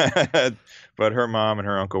that. But her mom and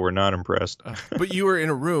her uncle were not impressed. But you were in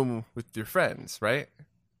a room with your friends, right?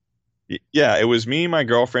 Yeah, it was me, my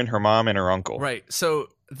girlfriend, her mom, and her uncle. Right. So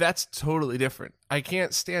that's totally different. I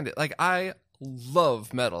can't stand it. Like, I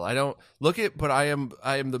love metal. I don't look it, but I am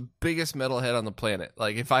the biggest metalhead on the planet.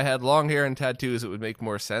 Like, if I had long hair and tattoos, it would make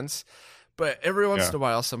more sense. But every once in a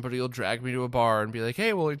while, somebody will drag me to a bar and be like,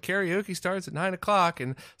 hey, well, karaoke starts at 9 o'clock.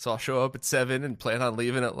 And so I'll show up at 7 and plan on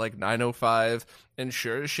leaving at like 9:05. And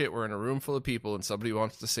sure as shit, we're in a room full of people and somebody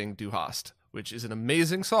wants to sing Du Hast, which is an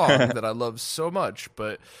amazing song that I love so much.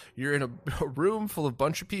 But you're in a room full of a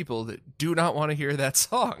bunch of people that do not want to hear that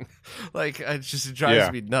song. Like, it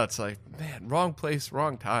drives me nuts. Like, man, wrong place,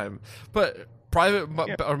 wrong time. But private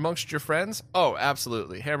amongst your friends? Oh,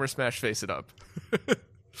 absolutely. Hammer Smash Face It Up.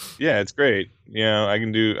 Yeah, it's great. I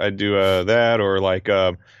do that, or like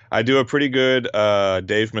I do a pretty good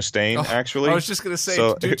Dave Mustaine, actually. I was just gonna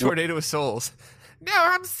say, do Tornado of Souls. No,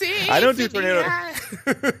 I'm seeing. I don't do Tornado.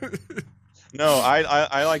 No,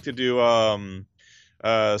 I like to do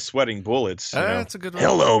Sweating Bullets. That's a good one.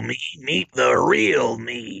 Hello, me. Meet the real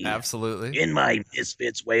me. Absolutely. In my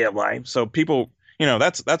misfits way of life. So people,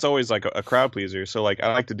 that's always like a crowd pleaser. So like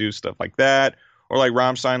I like to do stuff like that. Or like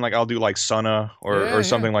Rammstein, like I'll do like Sunna or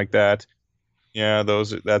something like that. Yeah,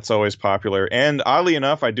 that's always popular. And oddly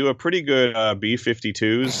enough, I do a pretty good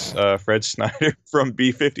B-52s, Fred Snyder from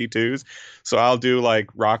B-52s. So I'll do like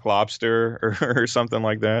Rock Lobster or something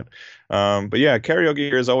like that. But yeah, karaoke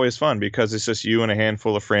here is always fun because it's just you and a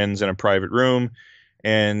handful of friends in a private room,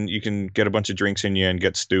 and you can get a bunch of drinks in you and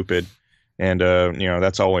get stupid. And,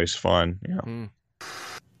 that's always fun. Yeah. Mm.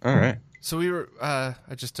 All right. So we were, I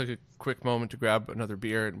just took a quick moment to grab another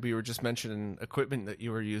beer, and we were just mentioning equipment that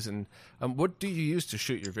you were using. What do you use to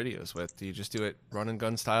shoot your videos with? Do you just do it run and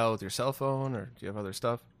gun style with your cell phone, or do you have other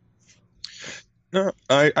stuff? No,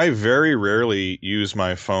 I very rarely use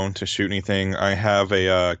my phone to shoot anything. I have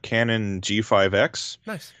a Canon G5X.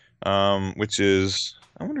 Nice. Which is,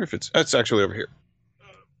 I wonder if it's actually over here.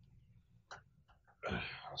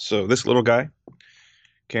 So this little guy,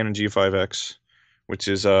 Canon G5X. Which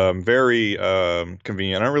is very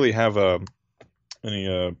convenient. I don't really have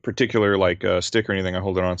any particular like stick or anything I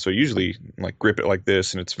hold it on. So I usually like grip it like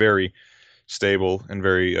this, and it's very stable and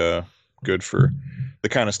very good for the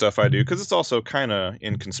kind of stuff I do, because it's also kind of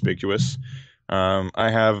inconspicuous. I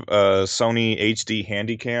have a Sony HD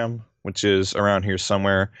Handycam, which is around here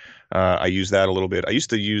somewhere. I use that a little bit. I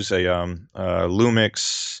used to use a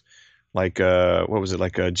Lumix. Like what was it,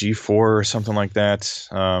 like a G4 or something like that.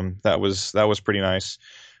 That was pretty nice.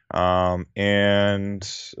 Yeah,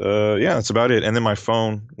 that's about it. And then my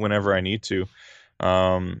phone whenever I need to.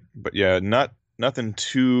 But yeah, nothing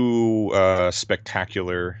too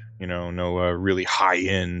spectacular. No really high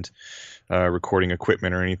end recording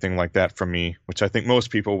equipment or anything like that from me, which I think most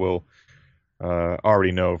people will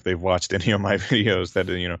already know if they've watched any of my videos, that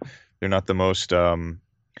they're not the most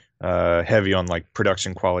heavy on like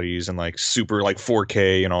production qualities and like super like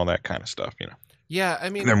 4K and all that kind of stuff. Yeah, I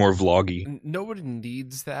mean, they're more vloggy. Nobody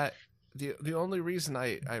needs that. The only reason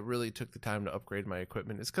I really took the time to upgrade my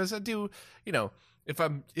equipment is because I do, if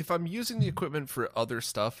I'm using the equipment for other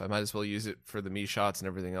stuff, I might as well use it for the me shots and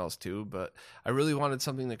everything else too. But I really wanted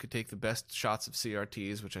something that could take the best shots of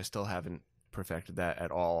CRTs, which I still haven't perfected that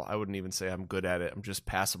at all. I wouldn't even say I'm good at it. I'm just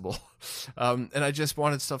passable. And I just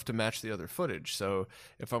wanted stuff to match the other footage. So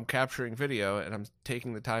if I'm capturing video and I'm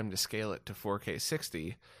taking the time to scale it to 4K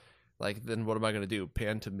 60, like, then what am I going to do?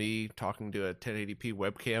 Pan to me talking to a 1080p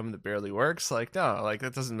webcam that barely works? Like, no, like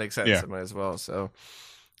that doesn't make sense. Yeah. I might as well. So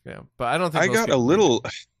yeah, but I don't think I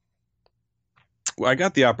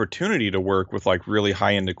got the opportunity to work with like really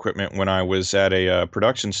high end equipment when I was at a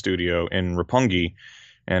production studio in Roppongi.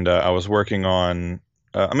 And I was working on,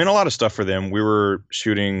 a lot of stuff for them. We were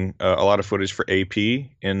shooting a lot of footage for AP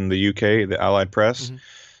in the UK, the Allied Press. Mm-hmm.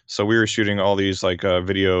 So we were shooting all these like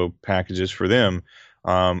video packages for them.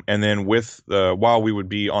 And then while we would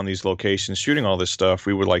be on these locations shooting all this stuff,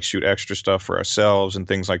 we would like shoot extra stuff for ourselves and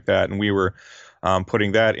things like that. And we were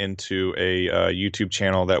putting that into a YouTube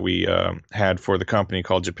channel that we had for the company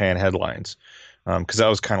called Japan Headlines. Because that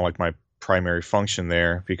was kind of like primary function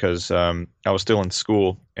there because I was still in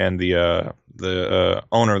school, and the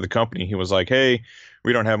owner of the company, he was like, "Hey,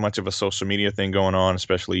 we don't have much of a social media thing going on,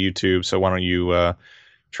 especially YouTube. So why don't you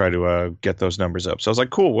try to get those numbers up?" So I was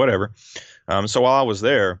like, "Cool, whatever." So while I was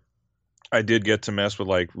there, I did get to mess with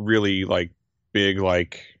like really like big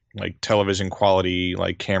like television quality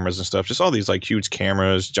like cameras and stuff. Just all these like huge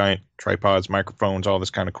cameras, giant tripods, microphones, all this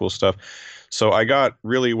kind of cool stuff. So I got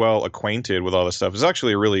really well acquainted with all this stuff. It's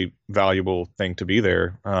actually a really valuable thing to be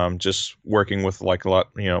there. Just working with like a lot,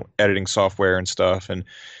 editing software and stuff, and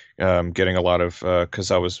getting a lot of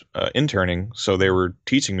because I was interning, so they were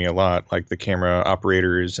teaching me a lot, like the camera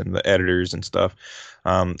operators and the editors and stuff.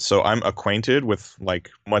 So I'm acquainted with like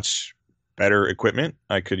much better equipment.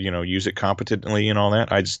 I could, use it competently and all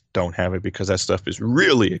that. I just don't have it because that stuff is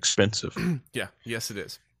really expensive. Yeah. Yes, it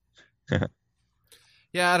is.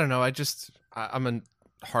 Yeah, I don't know. I'm a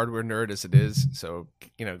hardware nerd as it is, so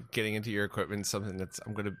getting into your equipment is something that's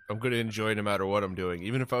I'm gonna enjoy no matter what I'm doing.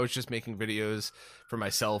 Even if I was just making videos for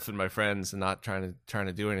myself and my friends and not trying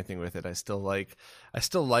to do anything with it, I still like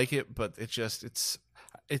it. But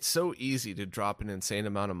it's so easy to drop an insane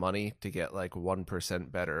amount of money to get like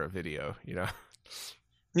 1% better a video,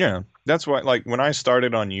 Yeah, that's why. Like when I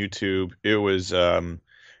started on YouTube, it was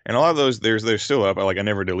and a lot of those they're still up. I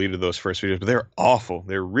never deleted those first videos, but they're awful.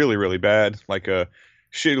 They're really really bad. Like a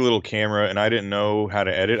shitty little camera, and I didn't know how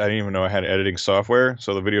to edit. I didn't even know I had editing software.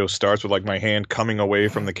 So the video starts with like my hand coming away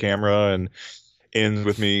from the camera and ends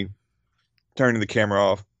with me turning the camera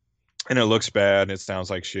off, and it looks bad and it sounds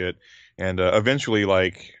like shit. And eventually,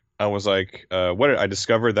 like I was like, I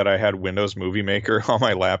discovered that I had Windows Movie Maker on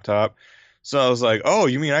my laptop. So I was like, oh,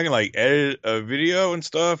 you mean I can like edit a video and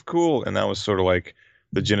stuff? Cool. And that was sort of like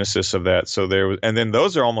the genesis of that. So there was, and then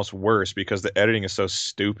those are almost worse because the editing is so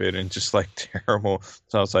stupid and just like terrible.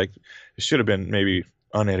 So I was like, it should have been maybe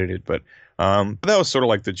unedited, but that was sort of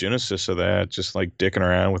like the genesis of that, just like dicking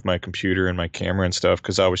around with my computer and my camera and stuff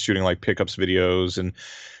because I was shooting like pickups videos and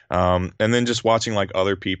then just watching like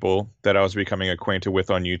other people that I was becoming acquainted with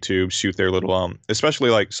on YouTube shoot their little especially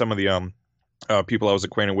like some of the people I was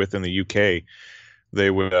acquainted with in the UK. They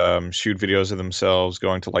would shoot videos of themselves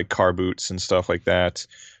going to like car boots and stuff like that.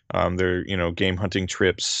 Their game hunting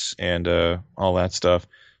trips and all that stuff.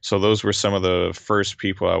 So those were some of the first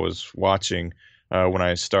people I was watching when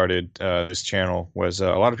I started this channel. Was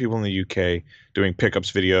a lot of people in the UK doing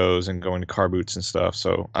pickups videos and going to car boots and stuff.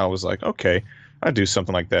 So I was like, okay, I'd do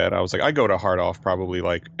something like that. I was like, I go to Hard Off probably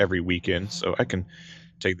like every weekend, so I can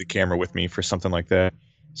take the camera with me for something like that.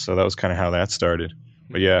 So that was kind of how that started.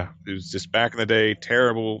 But yeah, it was just back in the day,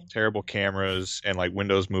 terrible, terrible cameras and like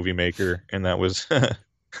Windows Movie Maker, and that was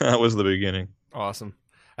that was the beginning. Awesome.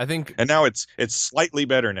 And now it's slightly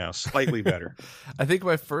better now, slightly better. I think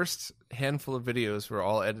my first handful of videos were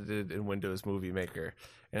all edited in Windows Movie Maker,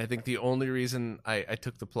 and I think the only reason I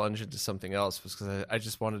took the plunge into something else was because I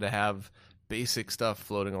just wanted to have basic stuff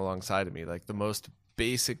floating alongside of me, like the most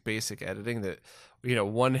basic editing that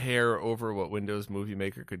one hair over what Windows Movie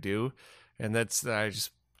Maker could do. And I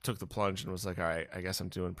just took the plunge and was like, all right, I guess I'm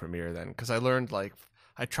doing Premiere then. Because I learned,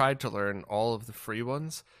 I tried to learn all of the free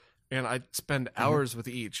ones, and I'd spend hours with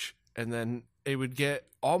each, and then it would get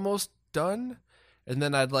almost done, and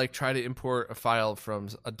then I'd try to import a file from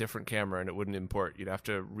a different camera, and it wouldn't import. You'd have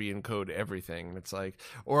to re-encode everything. And it's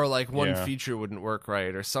or one feature wouldn't work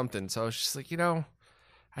right or something. So I was just like, why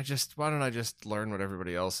don't I just learn what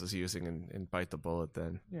everybody else is using and bite the bullet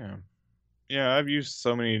then? Yeah. Yeah, I've used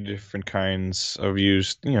so many different kinds. I've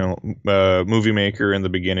used, Movie Maker in the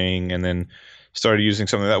beginning, and then started using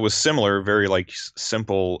something that was similar, very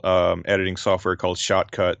simple editing software called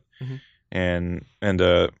Shotcut, and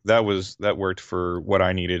that worked for what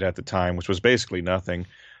I needed at the time, which was basically nothing.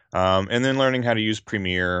 And then learning how to use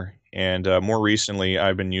Premiere, and more recently,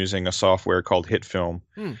 I've been using a software called HitFilm,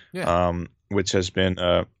 which has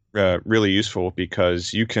been really useful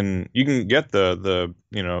because you can get the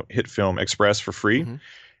HitFilm Express for free,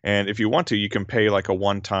 and if you want to, you can pay like a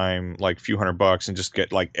one-time few $100 and just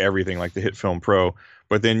get everything like the HitFilm Pro.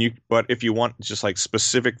 But if you want just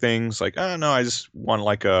specific things, no, I just want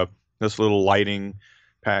this little lighting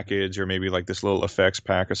package or maybe this little effects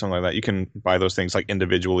pack or something like that, you can buy those things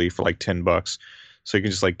individually for $10. So you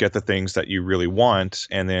can just get the things that you really want,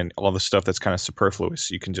 and then all the stuff that's kind of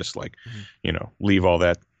superfluous, you can just leave all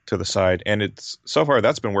that to the side. And it's so far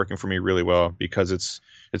that's been working for me really well because it's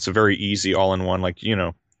a very easy all-in-one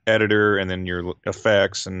editor, and then your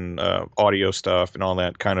effects and audio stuff and all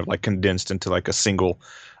that kind of condensed into a single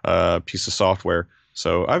piece of software.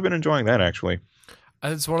 So I've been enjoying that actually.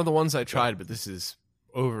 It's one of the ones I tried, but this is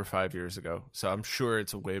over 5 years ago, so I'm sure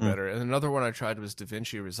it's way better. And another one I tried was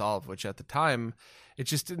DaVinci Resolve, which at the time it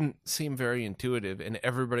just didn't seem very intuitive, and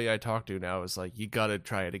everybody I talk to now is like, you gotta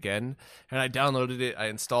try it again. And I downloaded it, I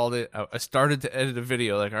installed it, I started to edit a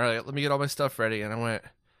video, like, all right, let me get all my stuff ready, and I went,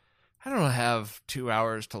 I don't have 2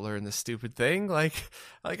 hours to learn this stupid thing. Like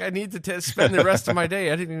I need to spend the rest of my day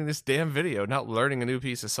editing this damn video, not learning a new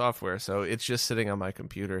piece of software. So it's just sitting on my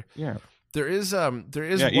computer. Yeah. There is one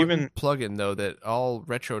plugin though that all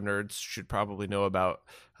retro nerds should probably know about.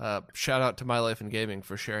 Shout out to My Life in Gaming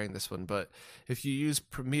for sharing this one. But if you use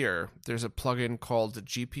Premiere, there's a plugin called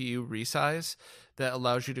GPU Resize that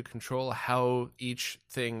allows you to control how each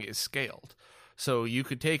thing is scaled. So you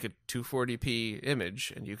could take a 240p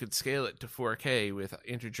image and you could scale it to 4K with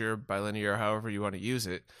integer, bilinear, however you want to use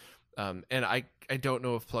it. And I don't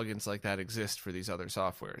know if plugins like that exist for these other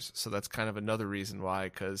softwares. So that's kind of another reason why,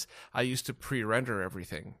 because I used to pre-render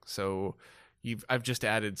everything. So I've just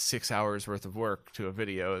added 6 hours worth of work to a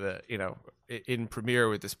video that, in Premiere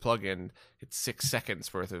with this plugin, it's 6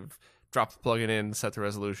 seconds worth of drop the plugin in, set the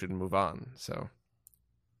resolution, move on. So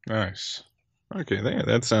nice. Okay,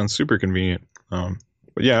 that sounds super convenient.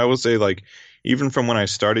 But yeah, I would say like even from when I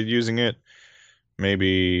started using it,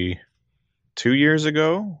 maybe 2 years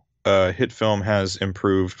ago, HitFilm has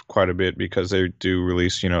improved quite a bit because they do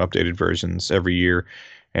release, updated versions every year.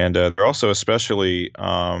 And they're also especially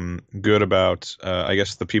good about, I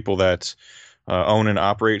guess, the people that own and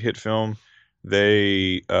operate HitFilm.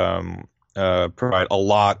 They provide a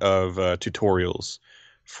lot of tutorials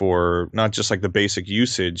for not just like the basic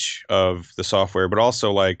usage of the software, but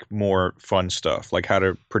also like more fun stuff, like how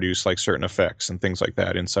to produce like certain effects and things like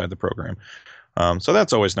that inside the program. So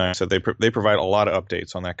that's always nice that they provide a lot of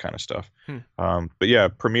updates on that kind of stuff. But yeah,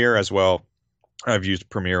 Premiere as well. I've used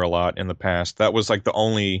Premiere a lot in the past. That was like the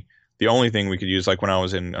only thing we could use, like when I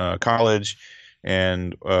was in college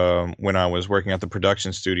and when I was working at the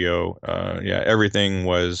production studio. Yeah, everything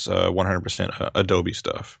was 100% Adobe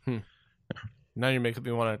stuff. Now you're making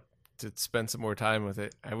me want to spend some more time with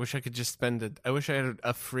it. I wish I could just I wish I had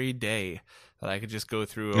a free day that I could just go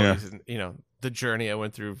through all these, the journey I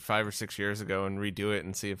went through 5 or 6 years ago and redo it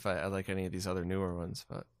and see if I like any of these other newer ones.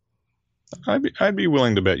 But I'd be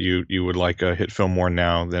willing to bet you would like HitFilm more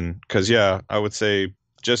now than, because I would say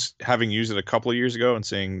just having used it a couple of years ago and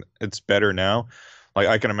saying it's better now. Like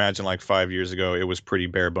I can imagine like 5 years ago, it was pretty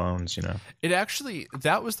bare bones, It actually,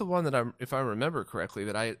 that was the one that if I remember correctly,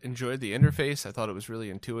 that I enjoyed the interface. I thought it was really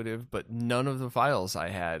intuitive, but none of the files I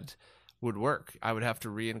had would work. I would have to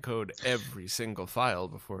re-encode every single file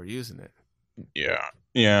before using it. Yeah.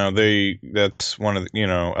 That's one of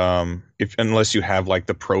the, unless you have like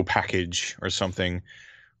the Pro package or something,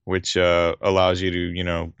 which allows you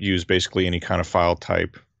to, use basically any kind of file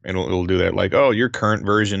type. And it'll do that, like, oh, your current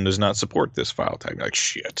version does not support this file type. Like,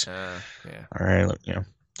 shit. Yeah. All right,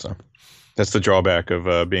 so that's the drawback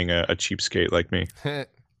of being a cheapskate like me.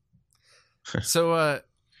 So,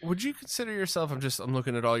 would you consider yourself? I'm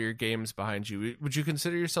looking at all your games behind you. Would you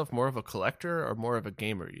consider yourself more of a collector or more of a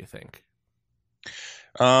gamer? You think?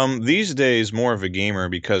 These days, more of a gamer,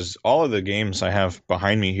 because all of the games I have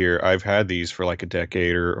behind me here, I've had these for like a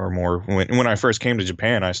decade or more. When I first came to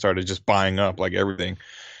Japan, I started just buying up like everything.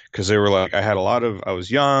 Because they were like, I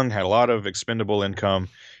was young, had a lot of expendable income,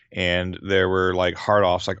 and there were like hard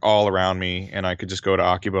offs like all around me, and I could just go to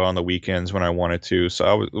Akiba on the weekends when I wanted to.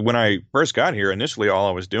 So when I first got here, initially all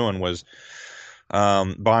I was doing was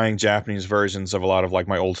buying Japanese versions of a lot of like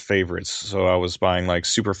my old favorites. So I was buying like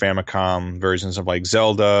Super Famicom versions of like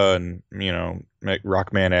Zelda and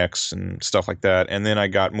Rockman X and stuff like that. And then I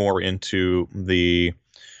got more into the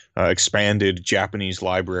expanded Japanese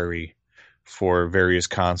library for various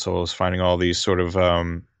consoles, finding all these sort of,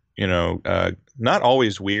 not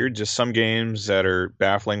always weird, just some games that are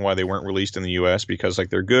baffling why they weren't released in the US because like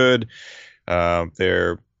they're good.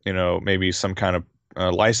 They're, maybe some kind of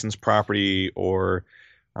licensed property or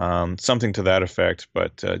something to that effect,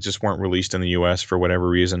 but just weren't released in the US for whatever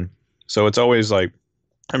reason. So it's always like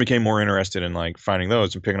I became more interested in like finding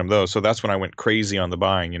those and picking up those. So that's when I went crazy on the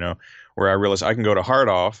buying, where I realized I can go to Hard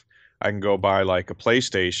Off. I can go buy like a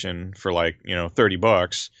PlayStation for like,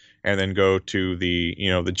 $30 and then go to the,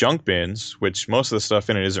 the junk bins, which most of the stuff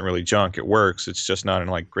in it isn't really junk. It works. It's just not in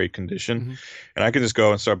like great condition. Mm-hmm. And I could just go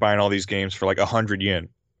and start buying all these games for like 100 yen.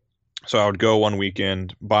 So I would go one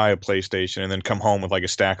weekend, buy a PlayStation, and then come home with like a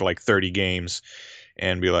stack of like 30 games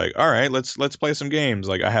and be like, all right, let's play some games.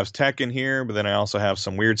 Like I have tech in here, but then I also have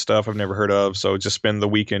some weird stuff I've never heard of. So just spend the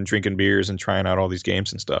weekend drinking beers and trying out all these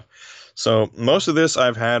games and stuff. So most of this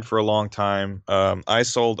I've had for a long time. I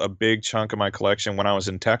sold a big chunk of my collection when I was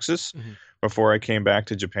in Texas before I came back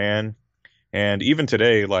to Japan. And even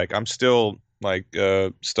today, like I'm still like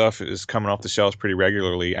stuff is coming off the shelves pretty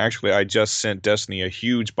regularly. Actually, I just sent Destiny a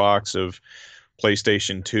huge box of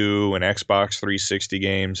PlayStation 2 and Xbox 360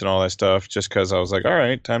 games and all that stuff just because I was like, all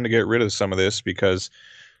right, time to get rid of some of this because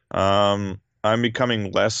I'm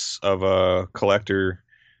becoming less of a collector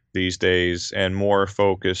these days and more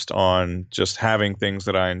focused on just having things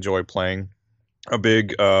that I enjoy playing. A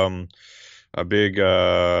big a big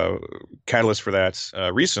catalyst for that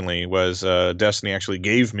recently was Destiny actually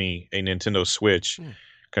gave me a Nintendo Switch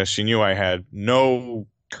because she knew I had no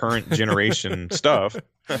current generation stuff.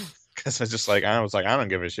 Because I was like, I don't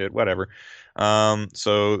give a shit, whatever.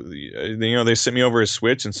 So they sent me over a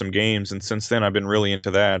Switch and some games, and since then I've been really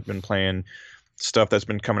into that. Been playing stuff that's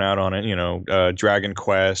been coming out on it, Dragon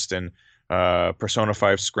Quest and Persona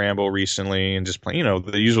 5 Scramble recently, and just playing,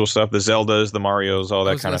 the usual stuff, the Zeldas, the Marios, all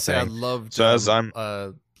that kind of thing. I loved so as I'm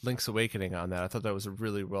Link's Awakening on that. I thought that was a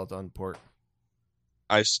really well done port.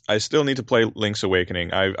 I still need to play Link's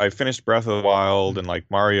Awakening. I finished Breath of the Wild and like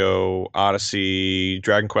Mario Odyssey,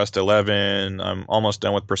 Dragon Quest 11. I'm almost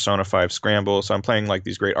done with Persona 5 Scramble. So I'm playing like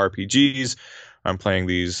these great RPGs. I'm playing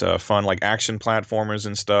these fun like action platformers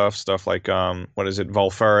and stuff like what is it,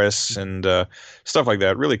 Volfaris and stuff like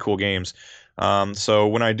that. Really cool games. So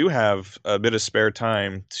when I do have a bit of spare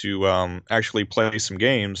time to actually play some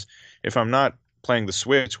games, if I'm not playing the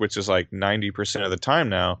Switch, which is like 90% of the time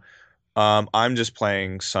now, I'm just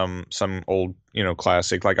playing some old,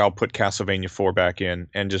 classic. Like I'll put Castlevania 4 back in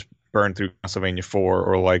and just burn through Castlevania 4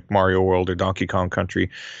 or like Mario World or Donkey Kong Country.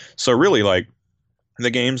 So really like the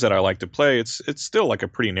games that I like to play, it's still like a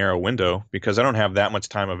pretty narrow window because I don't have that much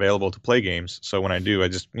time available to play games. So when I do, I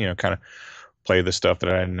just, kind of play the stuff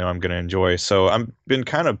that I know I'm going to enjoy. So I've been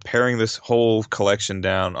kind of paring this whole collection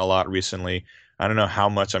down a lot recently. I don't know how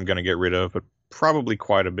much I'm going to get rid of, but probably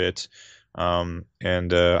quite a bit.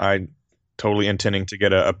 I totally intending to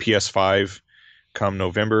get a PS5 come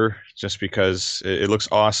November just because it looks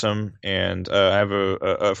awesome. And I have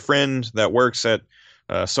a friend that works at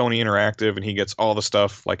Sony Interactive, and he gets all the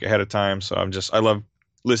stuff like ahead of time. So I love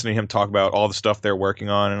listening to him talk about all the stuff they're working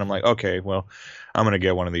on. And I'm like, okay, well, I'm going to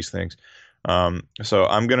get one of these things. So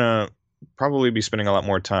I'm going to probably be spending a lot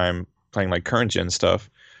more time playing like current gen stuff.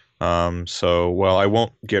 While I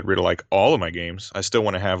won't get rid of like all of my games, I still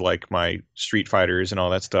want to have like my Street Fighters and all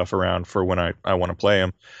that stuff around for when I want to play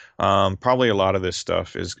them. Probably a lot of this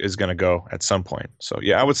stuff is going to go at some point. So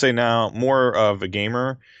yeah, I would say now more of a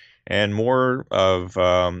gamer and more of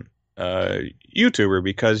YouTuber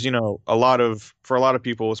because for a lot of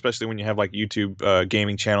people, especially when you have like YouTube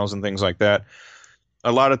gaming channels and things like that,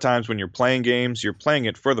 a lot of times when you're playing games, you're playing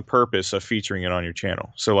it for the purpose of featuring it on your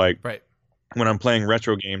channel. So like right. When I'm playing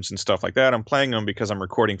retro games and stuff like that, I'm playing them because I'm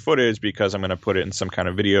recording footage because I'm going to put it in some kind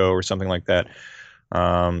of video or something like that.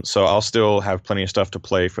 So I'll still have plenty of stuff to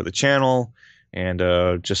play for the channel and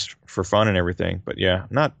just for fun and everything. But yeah,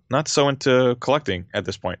 not so into collecting at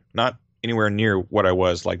this point. Not anywhere near what I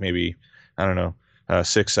was like maybe, I don't know,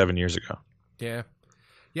 6-7 years ago. Yeah.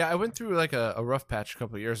 Yeah, I went through like a rough patch a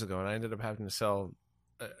couple of years ago, and I ended up having to sell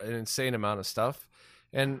an insane amount of stuff.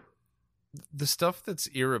 And the stuff that's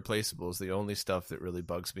irreplaceable is the only stuff that really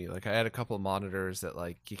bugs me. Like I had a couple of monitors that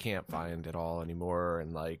like you can't find at all anymore,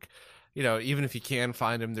 and like even if you can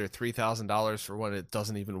find them, they're $3,000 for one. It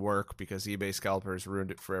doesn't even work because eBay scalpers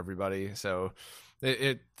ruined it for everybody. So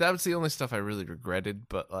that was the only stuff I really regretted.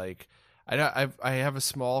 But like I have a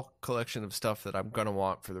small collection of stuff that I'm gonna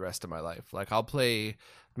want for the rest of my life. Like I'll play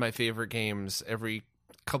my favorite games every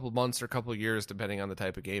couple months or couple years depending on the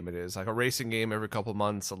type of game it is. Like a racing game every couple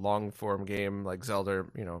months, a long form game like Zelda,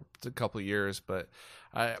 it's a couple years. But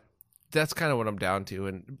that's kind of what I'm down to.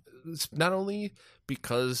 And it's not only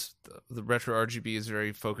because the retro RGB is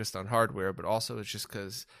very focused on hardware, but also it's just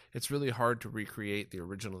because it's really hard to recreate the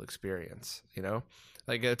original experience.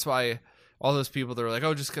 Like that's why all those people that are like,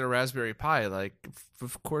 oh, just get a Raspberry Pi, like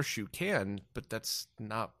of course you can, but that's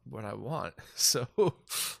not what I want. So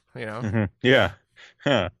Mm-hmm. Yeah.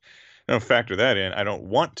 Huh. Don't factor that in. I don't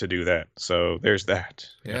want to do that. So there's that.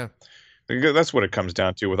 Yeah. That's what it comes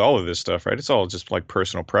down to with all of this stuff, right? It's all just like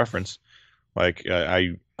personal preference. Like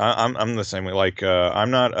I'm the same way. Like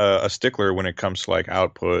I'm not a stickler when it comes to like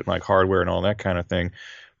output, like hardware and all that kind of thing.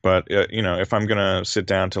 But if I'm gonna sit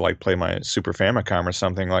down to like play my Super Famicom or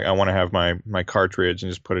something, like I want to have my cartridge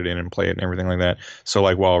and just put it in and play it and everything like that. So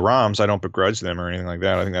like while ROMs, I don't begrudge them or anything like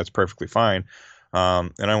that. I think that's perfectly fine.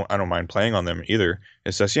 And I don't mind playing on them either.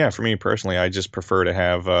 It's just, yeah, for me personally, I just prefer to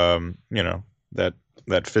have,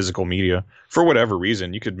 that physical media for whatever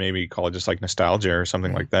reason. You could maybe call it just like nostalgia or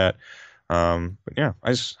something like that. But yeah,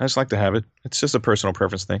 I just like to have it. It's just a personal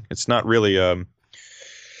preference thing. It's not really,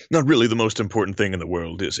 not really the most important thing in the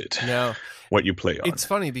world, is it? No. What you play on. It's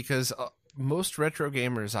funny because most retro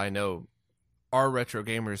gamers I know are retro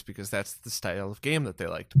gamers because that's the style of game that they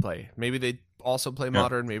like to play. Maybe they also play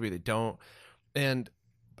modern, maybe they don't. And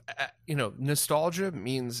nostalgia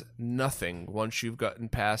means nothing once you've gotten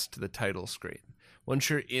past the title screen. Once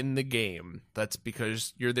you're in the game, that's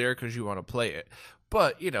because you're there because you want to play it.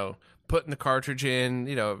 But, putting the cartridge in,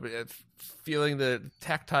 feeling the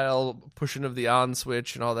tactile pushing of the on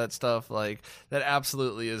switch and all that stuff, like that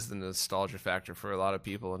absolutely is the nostalgia factor for a lot of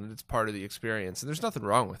people, and it's part of the experience. And there's nothing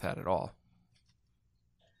wrong with that at all.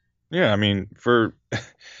 Yeah, I mean, for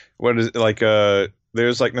what is like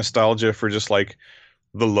there's like nostalgia for just like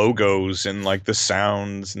the logos and like the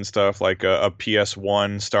sounds and stuff, like a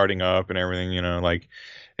PS1 starting up and everything, like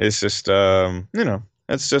it's just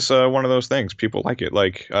it's just one of those things. People like it.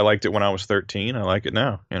 Like I liked it when I was 13. I like it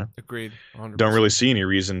now, Agreed. 100%. Don't really see any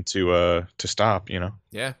reason to stop,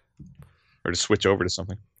 Yeah. Or to switch over to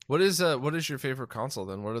something. What is your favorite console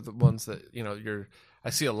then? What are the ones that, I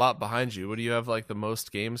see a lot behind you. What do you have like the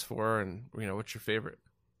most games for, and what's your favorite?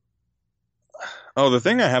 Oh, the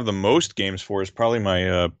thing I have the most games for is probably my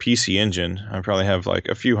PC Engine. I probably have like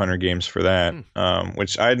a few hundred games for that,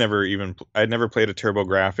 which I'd never played a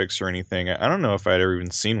TurboGrafx or anything. I don't know if I'd ever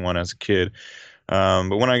even seen one as a kid.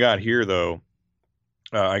 But when I got here, though,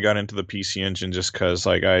 I got into the PC Engine just because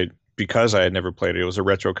I had never played it. It was a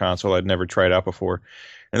retro console I'd never tried out before.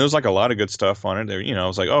 And there was like a lot of good stuff on it. There, I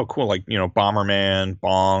was like, oh, cool, like, Bomberman,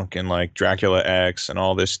 Bonk, and like Dracula X and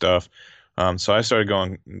all this stuff. So I started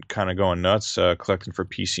going nuts, collecting for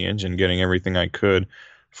PC Engine, getting everything I could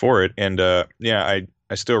for it. And I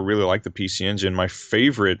still really like the PC Engine. My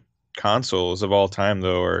favorite consoles of all time,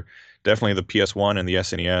 though, are definitely the PS1 and the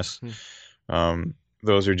SNES.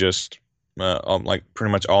 Those are just like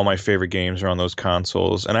pretty much all my favorite games are on those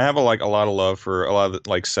consoles. And I have a lot of love for a lot of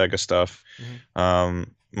like Sega stuff.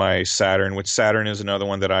 My Saturn, which Saturn is another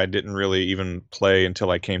one that I didn't really even play until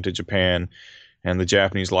I came to Japan. And the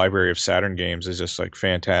Japanese library of Saturn games is just like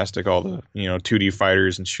fantastic. All the 2D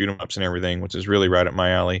fighters and shoot 'em ups and everything, which is really right up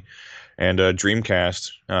my alley. And Dreamcast,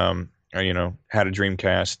 I had a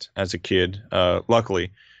Dreamcast as a kid,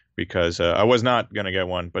 luckily, because I was not gonna get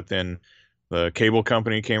one. But then the cable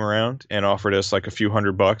company came around and offered us like a few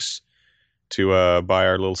 $100 to buy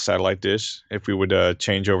our little satellite dish if we would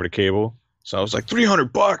change over to cable. So I was like,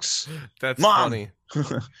 $300. That's Mom! funny.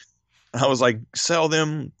 I was like, sell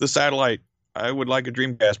them the satellite. I would like a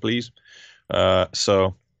Dreamcast, please.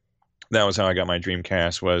 So that was how I got my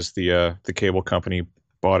Dreamcast. Was the cable company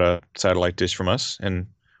bought a satellite dish from us, and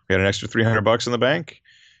we had an extra $300 in the bank,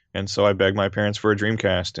 and so I begged my parents for a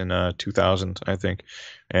Dreamcast in 2000, I think.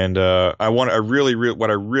 And what I really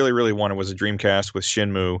wanted was a Dreamcast with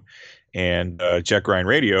Shenmue and Jet Grind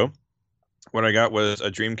Radio. What I got was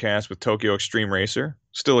a Dreamcast with Tokyo Extreme Racer,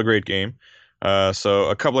 still a great game. So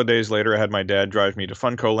a couple of days later, I had my dad drive me to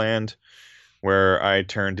Funko Land, where I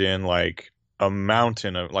turned in like a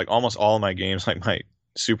mountain of like almost all of my games, like my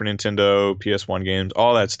Super Nintendo, PS1 games,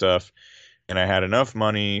 all that stuff. And I had enough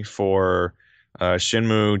money for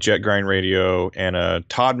Shenmue, Jet Grind Radio, and a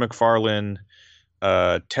Todd McFarlane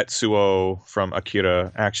Tetsuo from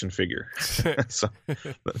Akira action figure. So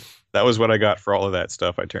that was what I got for all of that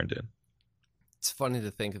stuff I turned in. It's funny to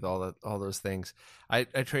think of all those things. I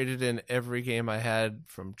traded in every game I had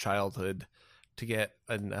from childhood to get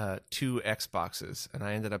 2 Xboxes, and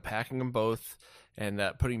I ended up packing them both and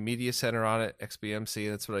putting Media Center on it, XBMC.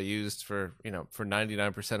 That's what I used for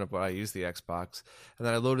 99% of what I used the Xbox. And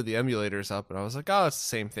then I loaded the emulators up, and I was like, oh, it's the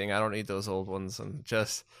same thing. I don't need those old ones. And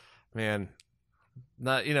just, man,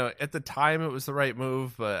 not at the time it was the right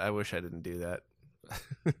move, but I wish I didn't do that.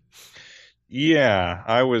 Yeah,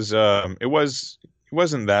 I was. It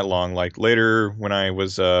wasn't that long. Like later, when I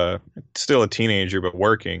was still a teenager but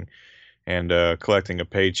working and collecting a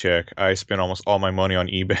paycheck, I spent almost all my money on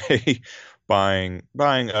eBay buying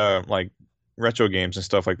like retro games and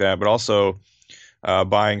stuff like that. But also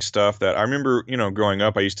buying stuff that I remember. Growing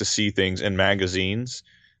up, I used to see things in magazines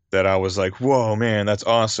that I was like, "Whoa, man, that's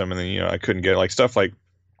awesome!" And then I couldn't get it. Like stuff like,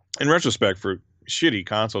 in retrospect, for shitty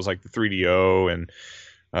consoles like the 3DO and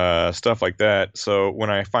stuff like that. So when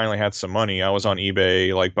I finally had some money, I was on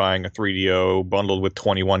eBay like buying a 3DO bundled with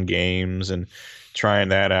 21 games and trying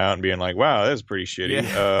that out and being like, wow, that's pretty shitty.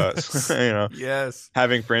 Yes. Yes.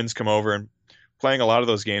 Having friends come over and playing a lot of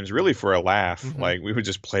those games really for a laugh. Mm-hmm. Like we would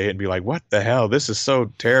just play it and be like, what the hell? This is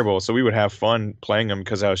so terrible. So we would have fun playing them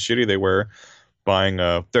because how shitty they were. Buying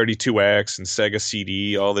 32X and Sega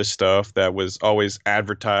CD, all this stuff that was always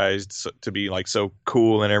advertised to be like so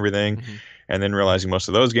cool and everything. Mm-hmm. And then realizing most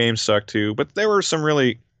of those games suck too. But there were some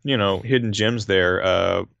really, hidden gems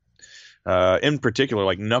there. In particular,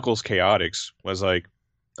 like Knuckles Chaotix was like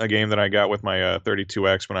a game that I got with my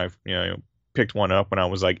 32X when I picked one up when I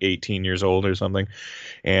was like 18 years old or something,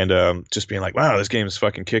 and just being like, wow, this game is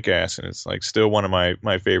fucking kick ass, and it's like still one of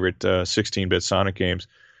my favorite 16-bit Sonic games.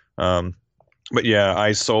 Um, but yeah,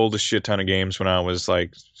 I sold a shit ton of games when I was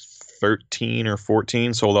like 13 or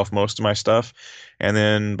 14, sold off most of my stuff. And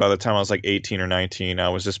then by the time I was like 18 or 19, I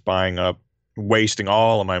was just buying up, wasting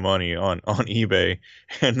all of my money on eBay.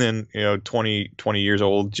 And then, 20 years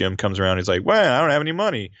old, Jim comes around. He's like, well, I don't have any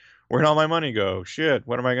money. Where'd all my money go? Shit,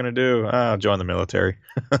 what am I going to do? I'll join the military.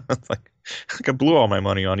 It's like I blew all my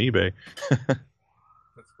money on eBay.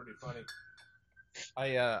 That's pretty funny.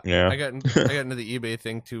 I Yeah. got into the eBay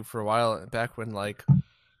thing too for a while back when, like,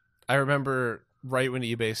 I remember right when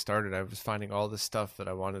eBay started, I was finding all this stuff that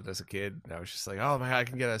I wanted as a kid, and I was just like, oh my God, I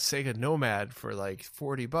can get a Sega Nomad for like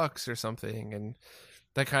 $40 or something, and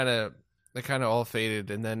that kind of all faded.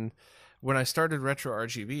 And then when I started Retro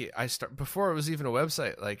RGB, before it was even a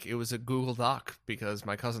website, like it was a Google Doc, because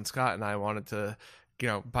my cousin Scott and I wanted to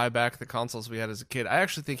buy back the consoles we had as a kid. I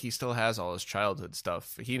actually think he still has all his childhood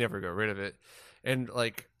stuff. He never got rid of it. And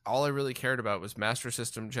like all I really cared about was Master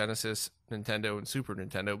System, Genesis, Nintendo, and Super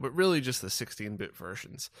Nintendo, but really just the 16-bit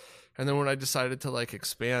versions. And then when I decided to like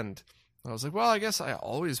expand, I was like, well, I guess I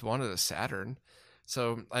always wanted a Saturn.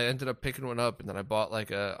 So I ended up picking one up, and then I bought like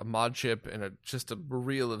a mod chip and just a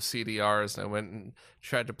reel of CDRs, and I went and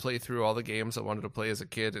tried to play through all the games I wanted to play as a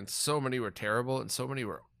kid, and so many were terrible and so many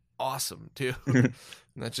were awesome too. And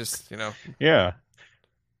that just, Yeah.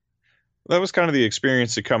 That was kind of the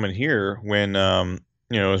experience to come in here when it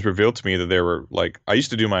was revealed to me that there were like I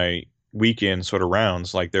used to do my weekend sort of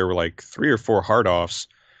rounds, like there were like 3 or 4 hard offs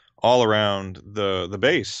all around the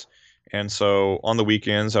base. And so on the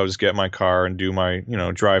weekends I would just get my car and do my,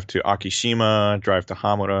 drive to Akishima, drive to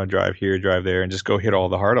Hamura, drive here, drive there, and just go hit all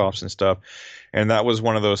the hard offs and stuff. And that was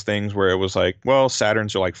one of those things where it was like, well,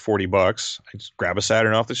 Saturns are like $40. I just grab a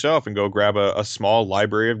Saturn off the shelf and go grab a small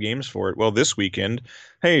library of games for it. Well, this weekend,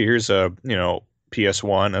 hey, here's a,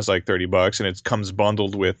 PS1 that's like $30, and it comes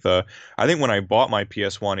bundled with, I think when I bought my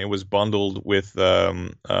PS1, it was bundled with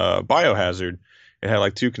Biohazard. It had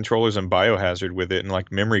like 2 controllers and Biohazard with it, and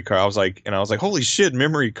like memory card. I was like, holy shit,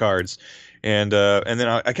 memory cards. And then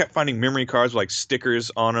I kept finding memory cards with like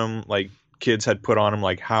stickers on them, like kids had put on them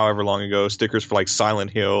like however long ago, stickers for like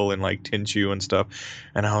Silent Hill and like Tenchu and stuff.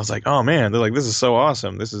 And I was like, oh man, they're like, this is so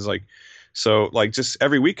awesome. This is like, so like just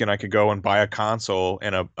every weekend I could go and buy a console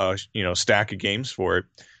and a stack of games for it.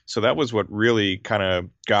 So that was what really kind of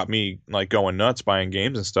got me like going nuts buying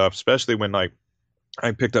games and stuff, especially when like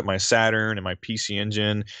I picked up my Saturn and my PC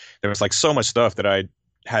Engine. There was like so much stuff that I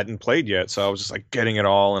hadn't played yet. So I was just like getting it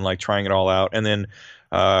all and like trying it all out. And then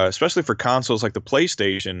especially for consoles like the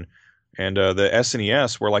PlayStation and the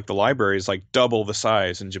SNES, where like the library is like double the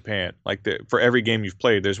size in Japan. Like for every game you've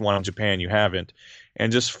played, there's one in Japan you haven't.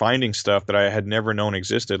 And just finding stuff that I had never known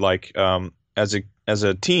existed. Like as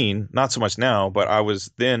a teen, not so much now, but I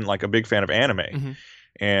was then like a big fan of anime. Mm-hmm.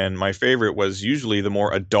 And my favorite was usually the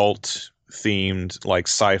more adult themed, like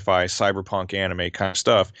sci-fi, cyberpunk anime kind of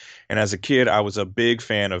stuff. And as a kid, I was a big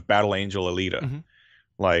fan of Battle Angel Alita. Mm-hmm.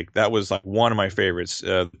 Like that was like one of my favorites,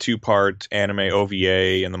 2-part anime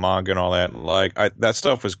OVA and the manga and all that. Like that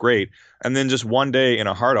stuff was great. And then just one day in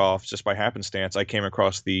a hard off, just by happenstance, I came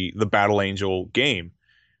across the Battle Angel game,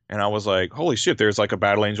 and I was like, holy shit, there's like a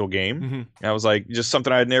Battle Angel game. Mm-hmm. And I was like, just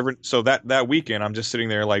something I had never. So that weekend, I'm just sitting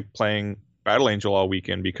there like playing Battle Angel all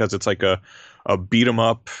weekend, because it's like a beat 'em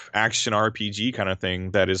up action RPG kind of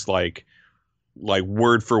thing that is like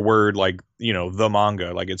word for word, like, the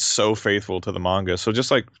manga. Like it's so faithful to the manga. So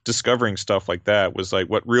just like discovering stuff like that was like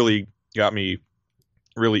what really got me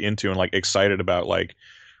really into and like excited about like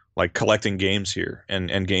collecting games here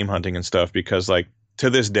and game hunting and stuff, because like to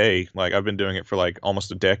this day, like I've been doing it for like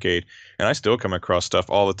almost a decade, and I still come across stuff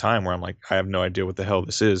all the time where I'm like, I have no idea what the hell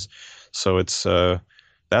this is. So it's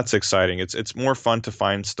that's exciting. It's more fun to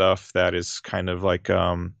find stuff that is kind of like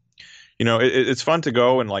it's fun to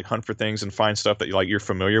go and like hunt for things and find stuff that you're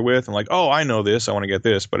familiar with and like, oh, I know this, I want to get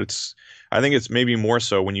this. But I think it's maybe more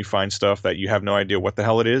so when you find stuff that you have no idea what the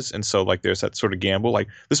hell it is. And so like there's that sort of gamble, like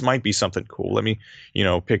this might be something cool. Let me,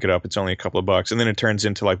 pick it up. It's only a couple of bucks. And then it turns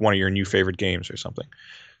into like one of your new favorite games or something.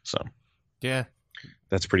 So yeah,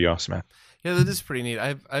 that's pretty awesome, man. Yeah, that is pretty neat.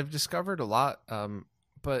 I've discovered a lot,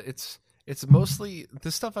 but it's mostly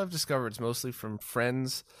the stuff I've discovered is mostly from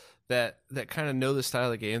friends that kind of know the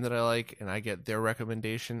style of game that I like, and I get their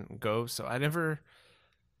recommendation and go. So I guess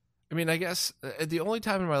the only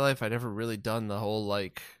time in my life I'd ever really done the whole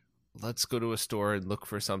like, let's go to a store and look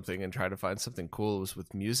for something and try to find something cool was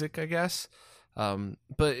with music, I guess.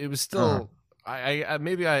 But it was still.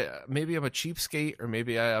 Maybe I'm a cheapskate, or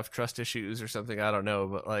maybe I have trust issues or something. I don't know,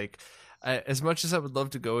 but like, as much as I would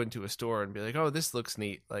love to go into a store and be like, "Oh, this looks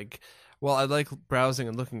neat," like, well, I like browsing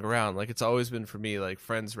and looking around. Like, it's always been for me like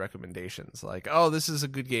friends' recommendations, like, "Oh, this is a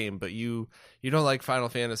good game, but you don't like Final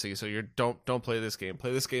Fantasy, so you don't play this game.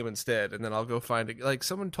 Play this game instead." And then I'll go find it. Like,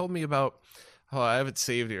 someone told me about. Oh, I have it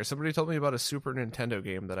saved here. Somebody told me about a Super Nintendo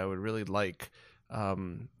game that I would really like.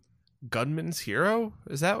 Gunman's Hero?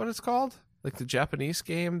 Is that what it's called? Like the Japanese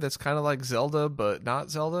game that's kind of like Zelda, but not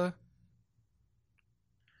Zelda?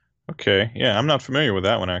 Okay. Yeah, I'm not familiar with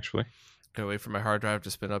that one, actually. Gotta wait for my hard drive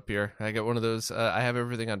to spin up here. I got one of those. I have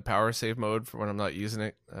everything on power save mode for when I'm not using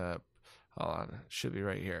it. Hold on. It should be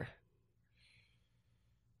right here.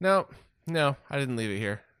 No, I didn't leave it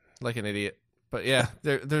here. Like an idiot. But yeah,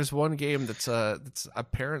 there's one game that's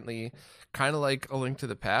apparently kind of like A Link to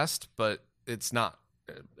the Past, but it's not.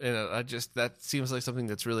 And that seems like something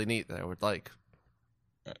that's really neat that I would like.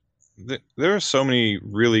 There are so many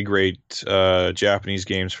really great Japanese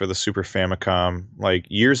games for the Super Famicom. Like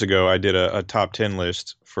years ago, I did a top 10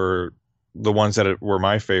 list for the ones that were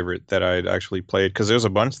my favorite that I'd actually played, because there's a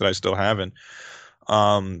bunch that I still haven't.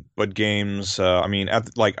 But games, I mean,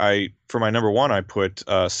 for my number one, I put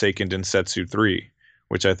Seiken Densetsu 3,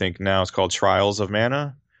 which I think now is called Trials of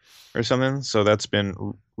Mana or something. So that's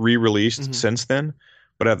been re-released since then.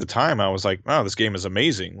 But at the time, I was like, "Wow, this game is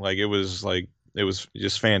amazing!" Like it was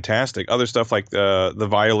just fantastic. Other stuff like the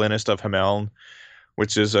Violinist of Hameln,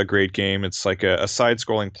 which is a great game. It's like a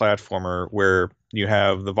side-scrolling platformer where you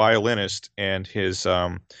have the violinist and his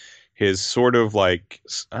sort of like,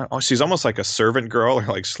 she's almost like a servant girl or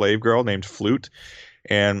like slave girl named Flute,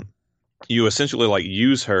 and you essentially like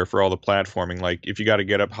use her for all the platforming. Like if you got to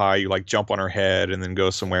get up high, you like jump on her head and then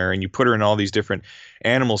go somewhere, and you put her in all these different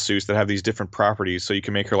animal suits that have these different properties, so you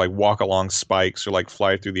can make her like walk along spikes or like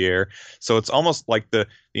fly through the air. So it's almost like the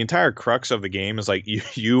entire crux of the game is like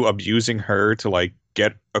you abusing her to like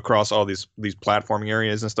get across all these platforming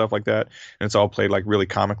areas and stuff like that, and it's all played like really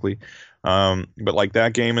comically. But like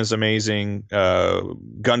that game is amazing.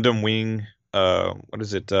 Gundam Wing, what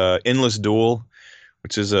is it? Endless Duel,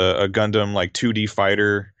 which is a Gundam like 2D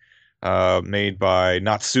fighter made by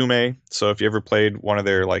Natsume. So if you ever played one of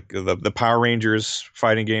their like the Power Rangers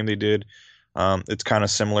fighting game they did, it's kind of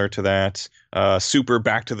similar to that. Super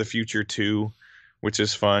Back to the Future 2, which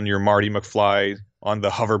is fun. You're Marty McFly on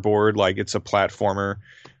the hoverboard, like it's a platformer.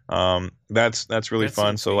 That's really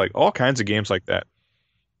fun. So like all kinds of games like that.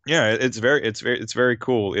 Yeah, it's very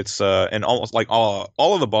cool. It's and almost like all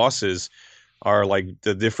of the bosses are like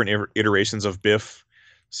the different iterations of Biff.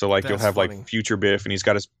 So like you'll have like future Biff, and he's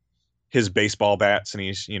got his baseball bats, and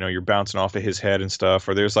he's, you're bouncing off of his head and stuff.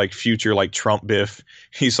 Or there's like future like Trump Biff.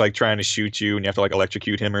 He's like trying to shoot you, and you have to like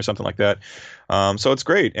electrocute him or something like that. So it's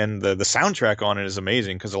great, and the soundtrack on it is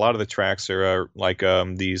amazing, because a lot of the tracks are like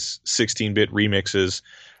these 16-bit remixes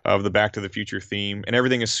of the Back to the Future theme, and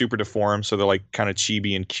everything is super deformed, so they're like kind of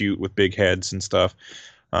chibi and cute with big heads and stuff.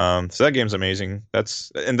 So that game's amazing.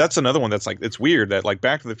 That's another one that's like, it's weird that like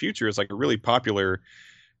Back to the Future is like a really popular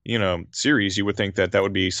series. You would think that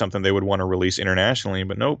would be something they would want to release internationally,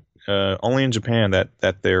 but nope. Only in Japan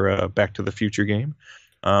that their Back to the Future game.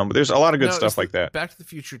 But there's a lot of good stuff like that. Back to the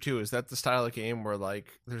Future 2, is that the style of game where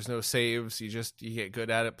like there's no saves, you get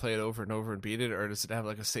good at it, play it over and over and beat it, or does it have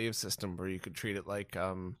like a save system where you could treat it like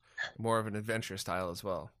more of an adventure style as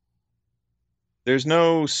well? There's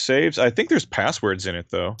no saves. I think there's passwords in it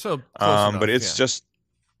though. So close enough, but it's just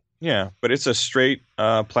but it's a straight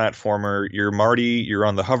platformer. You're Marty, you're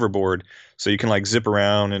on the hoverboard, so you can like zip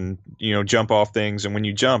around and jump off things, and when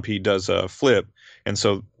you jump, he does a flip, and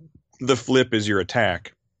so the flip is your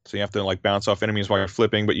attack. So you have to like bounce off enemies while you're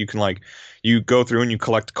flipping, but you can like, you go through and you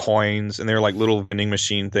collect coins, and they're like little vending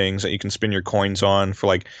machine things that you can spin your coins on for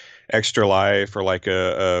like extra life, or like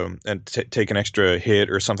take an extra hit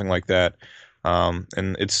or something like that.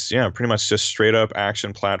 And it's pretty much just straight up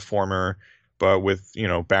action platformer, but with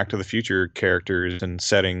Back to the Future characters and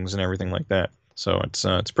settings and everything like that. So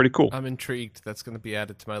it's pretty cool. I'm intrigued. That's going to be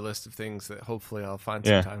added to my list of things that hopefully I'll find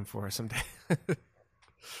some time for someday.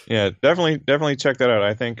 Yeah, definitely check that out.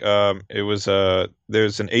 I think it was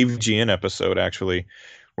there's an AVGN episode actually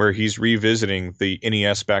where he's revisiting the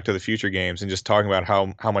NES Back to the Future games and just talking about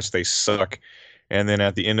how much they suck. And then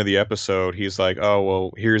at the end of the episode, he's like, "Oh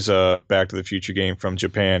well, here's a Back to the Future game from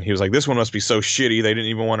Japan." He was like, "This one must be so shitty they didn't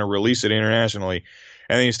even want to release it internationally."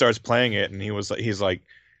 And then he starts playing it, and he's like,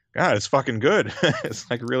 God, it's fucking good. It's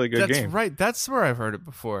like a really good That's game. right. That's where I've heard it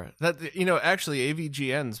before. That, you know, actually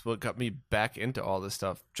AVGN's what got me back into all this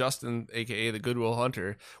stuff. Justin, aka the Goodwill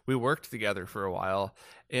Hunter, we worked together for a while,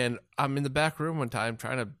 and I'm in the back room one time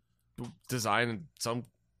trying to design some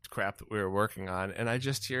crap that we were working on, and I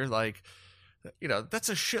just hear like, you know, that's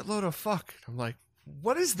a shitload of fuck. I'm like,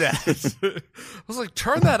 what is that? I was like,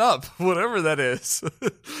 turn that up, whatever that is.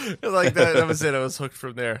 Like that was it. I was hooked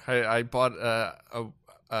from there. I bought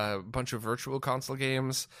a bunch of virtual console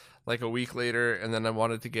games like a week later, and then I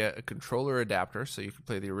wanted to get a controller adapter so you could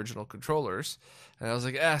play the original controllers. And I was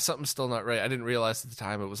like, something's still not right. I didn't realize at the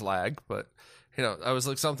time it was lag, but you know, I was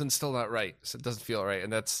like, something's still not right. So it doesn't feel right.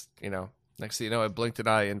 And that's, you know, next thing you know, I blinked an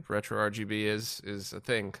eye and retro RGB is a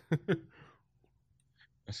thing.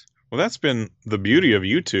 Well, that's been the beauty of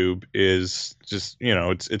YouTube is just, you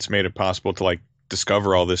know, it's made it possible to like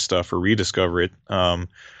discover all this stuff or rediscover it.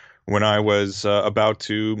 When I was about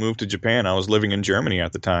to move to Japan, I was living in Germany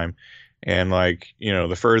at the time. And like, you know,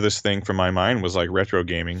 the furthest thing from my mind was like retro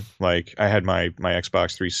gaming. Like I had my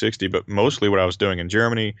Xbox 360, but mostly what I was doing in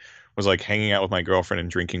Germany was like hanging out with my girlfriend and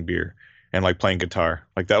drinking beer and like playing guitar.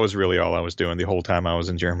 Like that was really all I was doing the whole time I was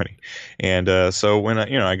in Germany. And so when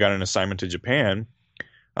I got an assignment to Japan,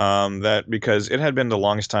 that because it had been the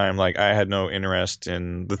longest time, like I had no interest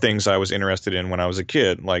in the things I was interested in when I was a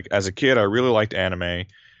kid. Like as a kid, I really liked anime.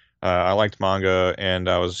 I liked manga, and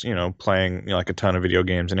I was, you know, playing, you know, like a ton of video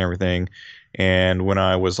games and everything. And when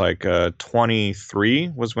I was like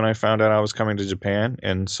 23 was when I found out I was coming to Japan,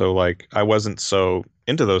 and so like I wasn't so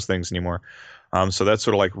into those things anymore. So that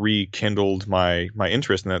sort of like rekindled my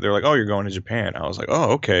interest in that. They're like, "Oh, you're going to Japan." I was like,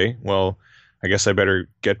 "Oh, okay. Well, I guess I better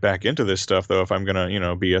get back into this stuff though if I'm gonna, you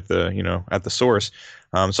know, be at the, you know, at the source."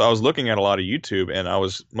 So I was looking at a lot of YouTube, and I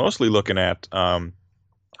was mostly looking at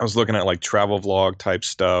like travel vlog type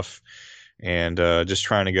stuff, and just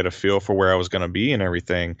trying to get a feel for where I was gonna be and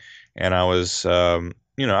everything. And I was,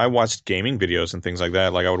 you know, I watched gaming videos and things like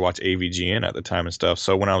that. Like I would watch AVGN at the time and stuff.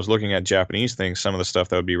 So when I was looking at Japanese things, some of the stuff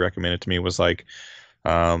that would be recommended to me was like,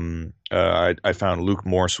 I found Luke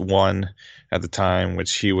Morse 1 at the time,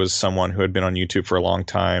 which he was someone who had been on YouTube for a long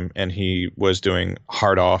time, and he was doing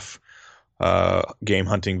hard off game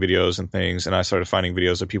hunting videos and things. And I started finding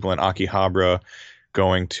videos of people in Akihabara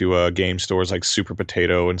going to game stores like Super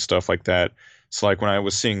Potato and stuff like that. So like when I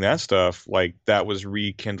was seeing that stuff, like that was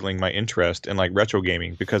rekindling my interest in like retro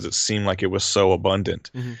gaming because it seemed like it was so abundant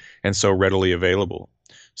and so readily available.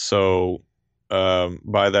 So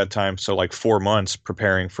by that time, so like 4 months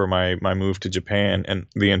preparing for my move to Japan, and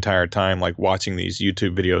the entire time like watching these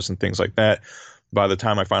YouTube videos and things like that. By the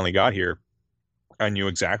time I finally got here, I knew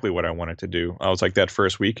exactly what I wanted to do. I was like that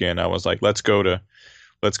first weekend, I was like, let's go to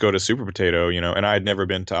Super Potato, you know. And I had never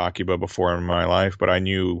been to Akiba before in my life, but I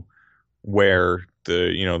knew where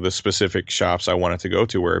the, you know, the specific shops I wanted to go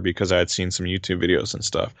to were because I had seen some YouTube videos and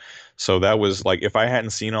stuff. So that was like, if I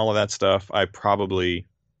hadn't seen all of that stuff, I probably,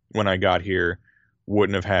 when I got here,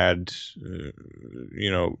 wouldn't have had,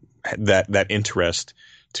 you know, that interest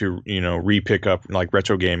to, you know, re-pick up like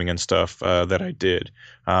retro gaming and stuff that I did.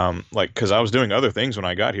 Like, because I was doing other things when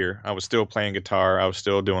I got here. I was still playing guitar. I was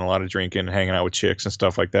still doing a lot of drinking, hanging out with chicks and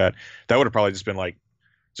stuff like that. That would have probably just been like,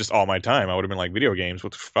 just all my time. I would have been like, video games,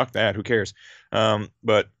 what the fuck that? Who cares?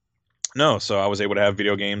 But no, so I was able to have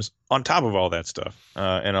video games on top of all that stuff.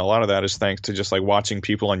 And a lot of that is thanks to just like watching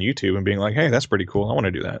people on YouTube and being like, hey, that's pretty cool. I want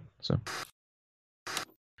to do that. So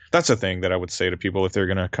that's a thing that I would say to people if they're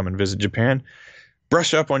going to come and visit Japan.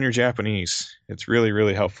 Brush up on your Japanese. It's really,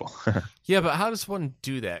 really helpful. Yeah, but how does one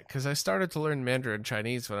do that? Because I started to learn Mandarin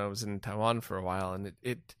Chinese when I was in Taiwan for a while, and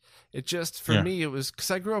it just, for me, it was because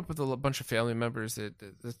I grew up with a bunch of family members that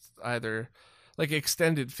either like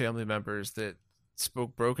extended family members that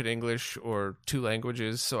spoke broken English or two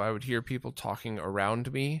languages, so I would hear people talking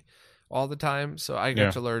around me all the time. So I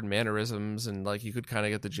got to learn mannerisms, and like you could kind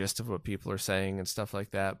of get the gist of what people are saying and stuff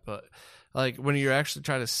like that. But like when you're actually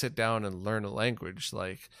trying to sit down and learn a language,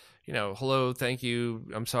 like, you know, hello, thank you,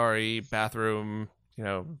 I'm sorry, bathroom, you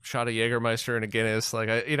know, shot a Jägermeister and a Guinness. Like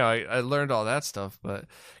I learned all that stuff, but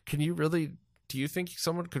do you think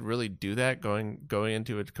someone could really do that going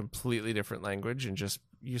into a completely different language and just,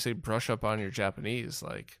 you say brush up on your Japanese?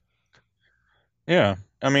 Like, yeah,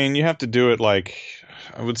 I mean, you have to do it like,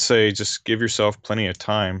 I would say just give yourself plenty of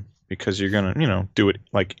time because you're going to, you know, do it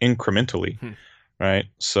like incrementally. Right.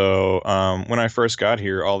 So when I first got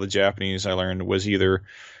here, all the Japanese I learned was either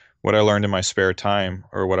what I learned in my spare time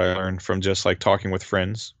or what I learned from just like talking with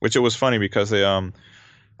friends, which it was funny because they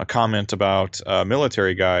a comment about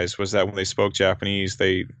military guys was that when they spoke Japanese,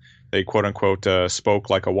 they quote unquote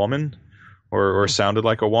spoke like a woman or sounded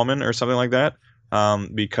like a woman or something like that.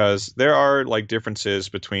 because there are like differences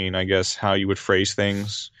between, I guess, how you would phrase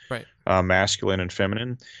things, Right. masculine and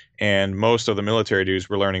feminine. And most of the military dudes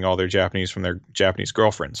were learning all their Japanese from their Japanese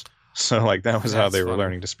girlfriends. So like that was how That's they were funny.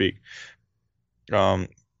 learning to speak. Um,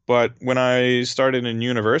 but when I started in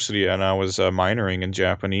university and I was minoring in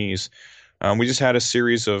Japanese, we just had a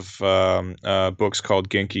series of books called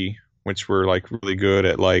Genki, which were like really good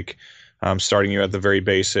at like starting you at the very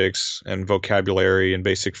basics and vocabulary and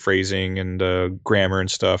basic phrasing and grammar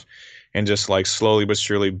and stuff, and just like slowly but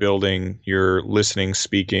surely building your listening,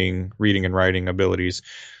 speaking, reading, and writing abilities.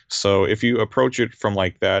 So if you approach it from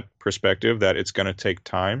like that perspective, that it's going to take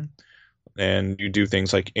time, and you do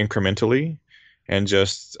things like incrementally, and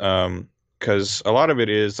just because a lot of it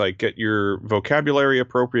is like get your vocabulary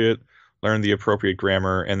appropriate, learn the appropriate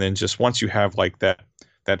grammar, and then just once you have like that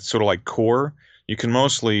sort of like core, you can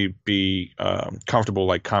mostly be comfortable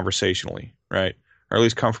like conversationally, right? Or at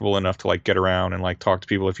least comfortable enough to like get around and like talk to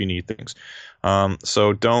people if you need things.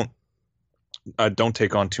 So don't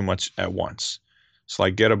take on too much at once. So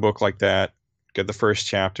like get a book like that, get the first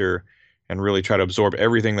chapter, and really try to absorb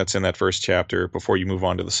everything that's in that first chapter before you move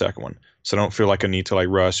on to the second one. So don't feel like a need to like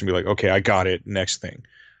rush and be like, okay, I got it, next thing.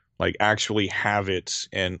 Like actually have it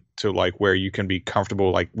and to like where you can be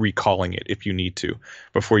comfortable like recalling it if you need to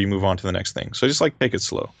before you move on to the next thing. So just like take it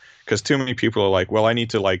slow, because too many people are like, well, I need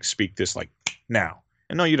to like speak this like now.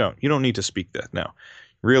 And no, you don't. You don't need to speak that now.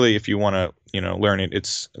 Really, if you want to, learn it,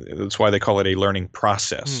 that's why they call it a learning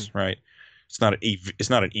process, right? It's not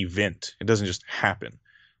an event. It doesn't just happen.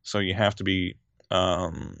 So you have to be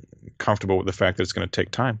comfortable with the fact that it's going to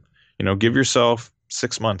take time. Give yourself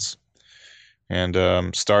 6 months and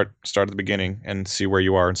start at the beginning and see where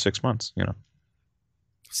you are in 6 months.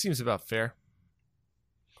 Seems about fair.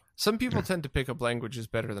 Some people tend to pick up languages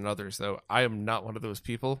better than others, though. I am not one of those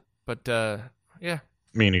people. But yeah,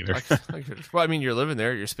 me neither. Well, I mean, you're living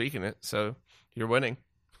there, you're speaking it, so you're winning.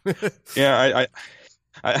 Yeah,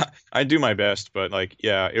 I do my best, but like,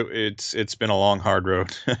 yeah, it's been a long, hard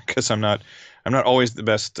road because I'm not always the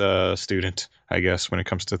best student, I guess, when it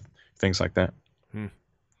comes to things like that.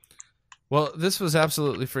 Well, this was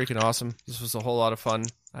absolutely freaking awesome. This was a whole lot of fun.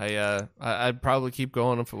 I'd probably keep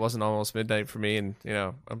going if it wasn't almost midnight for me, and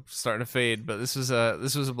I'm starting to fade. But this was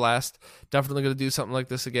a blast. Definitely going to do something like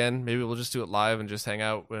this again. Maybe we'll just do it live and just hang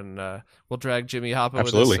out, and we'll drag Jimmy Hoppa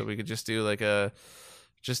with us, so we could just do like a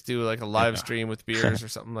live stream with beers or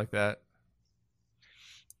something like that.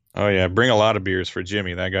 Oh yeah, bring a lot of beers for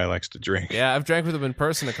Jimmy. That guy likes to drink. Yeah, I've drank with him in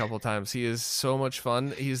person a couple of times. He is so much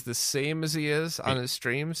fun. He's the same as he is on his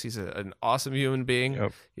streams. He's an awesome human being.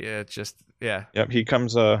 Yep. Yeah. Yep. He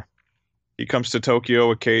comes to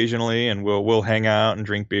Tokyo occasionally, and we'll hang out and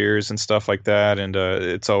drink beers and stuff like that. And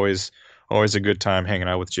it's always a good time hanging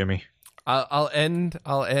out with Jimmy. I'll end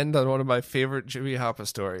on one of my favorite Jimmy Hoppa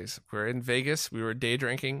stories. We're in Vegas. We were day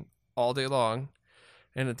drinking all day long.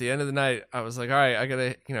 And at the end of the night, I was like, all right, I got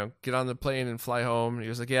to, get on the plane and fly home. And he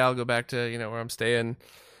was like, yeah, I'll go back to, where I'm staying.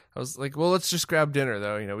 I was like, well, let's just grab dinner,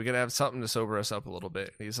 though. We got to have something to sober us up a little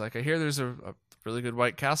bit. And he's like, I hear there's a really good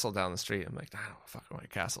White Castle down the street. I'm like, I don't know, fucking White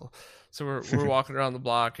Castle. So we're walking around the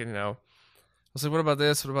block, and, I was like, what about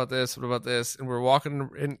this? What about this? What about this? And we're walking,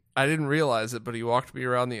 and I didn't realize it, but he walked me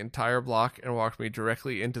around the entire block and walked me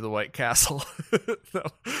directly into the White Castle.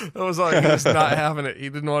 that was all. He was not having it. He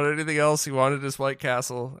didn't want anything else. He wanted his White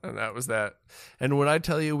Castle, and that was that. And when I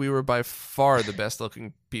tell you we were by far the best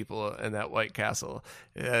looking people in that White Castle,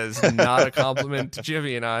 it is not a compliment to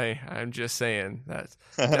Jimmy and I. I'm just saying that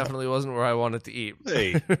definitely wasn't where I wanted to eat.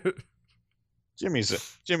 Hey, Jimmy's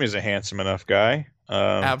a handsome enough guy.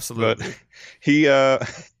 Absolutely. But he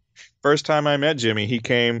first time I met Jimmy, he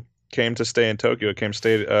came to stay in Tokyo.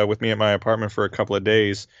 Stayed with me at my apartment for a couple of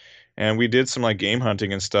days, and we did some like game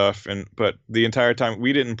hunting and stuff. But the entire time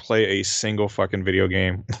we didn't play a single fucking video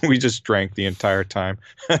game. We just drank the entire time.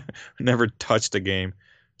 Never touched a game.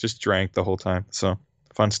 Just drank the whole time. So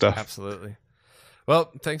fun stuff. Absolutely.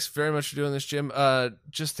 Well, thanks very much for doing this, Jim.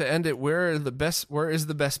 Just to end it, where is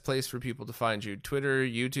the best place for people to find you? Twitter,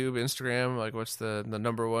 YouTube, Instagram? Like, what's the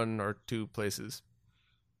number one or two places?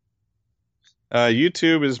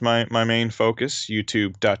 YouTube is my main focus,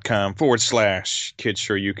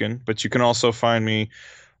 youtube.com/KidShoryuken. But you can also find me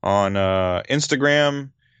on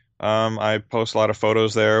Instagram. I post a lot of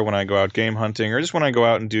photos there when I go out game hunting or just when I go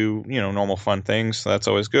out and do, normal fun things. So that's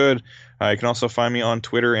always good. You can also find me on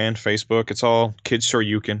Twitter and Facebook. It's all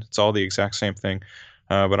KidShoryuken. It's all the exact same thing.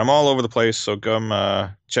 But I'm all over the place. So come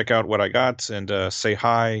check out what I got and say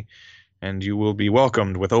hi, and you will be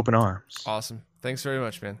welcomed with open arms. Awesome. Thanks very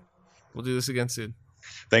much, man. We'll do this again soon.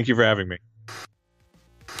 Thank you for having me.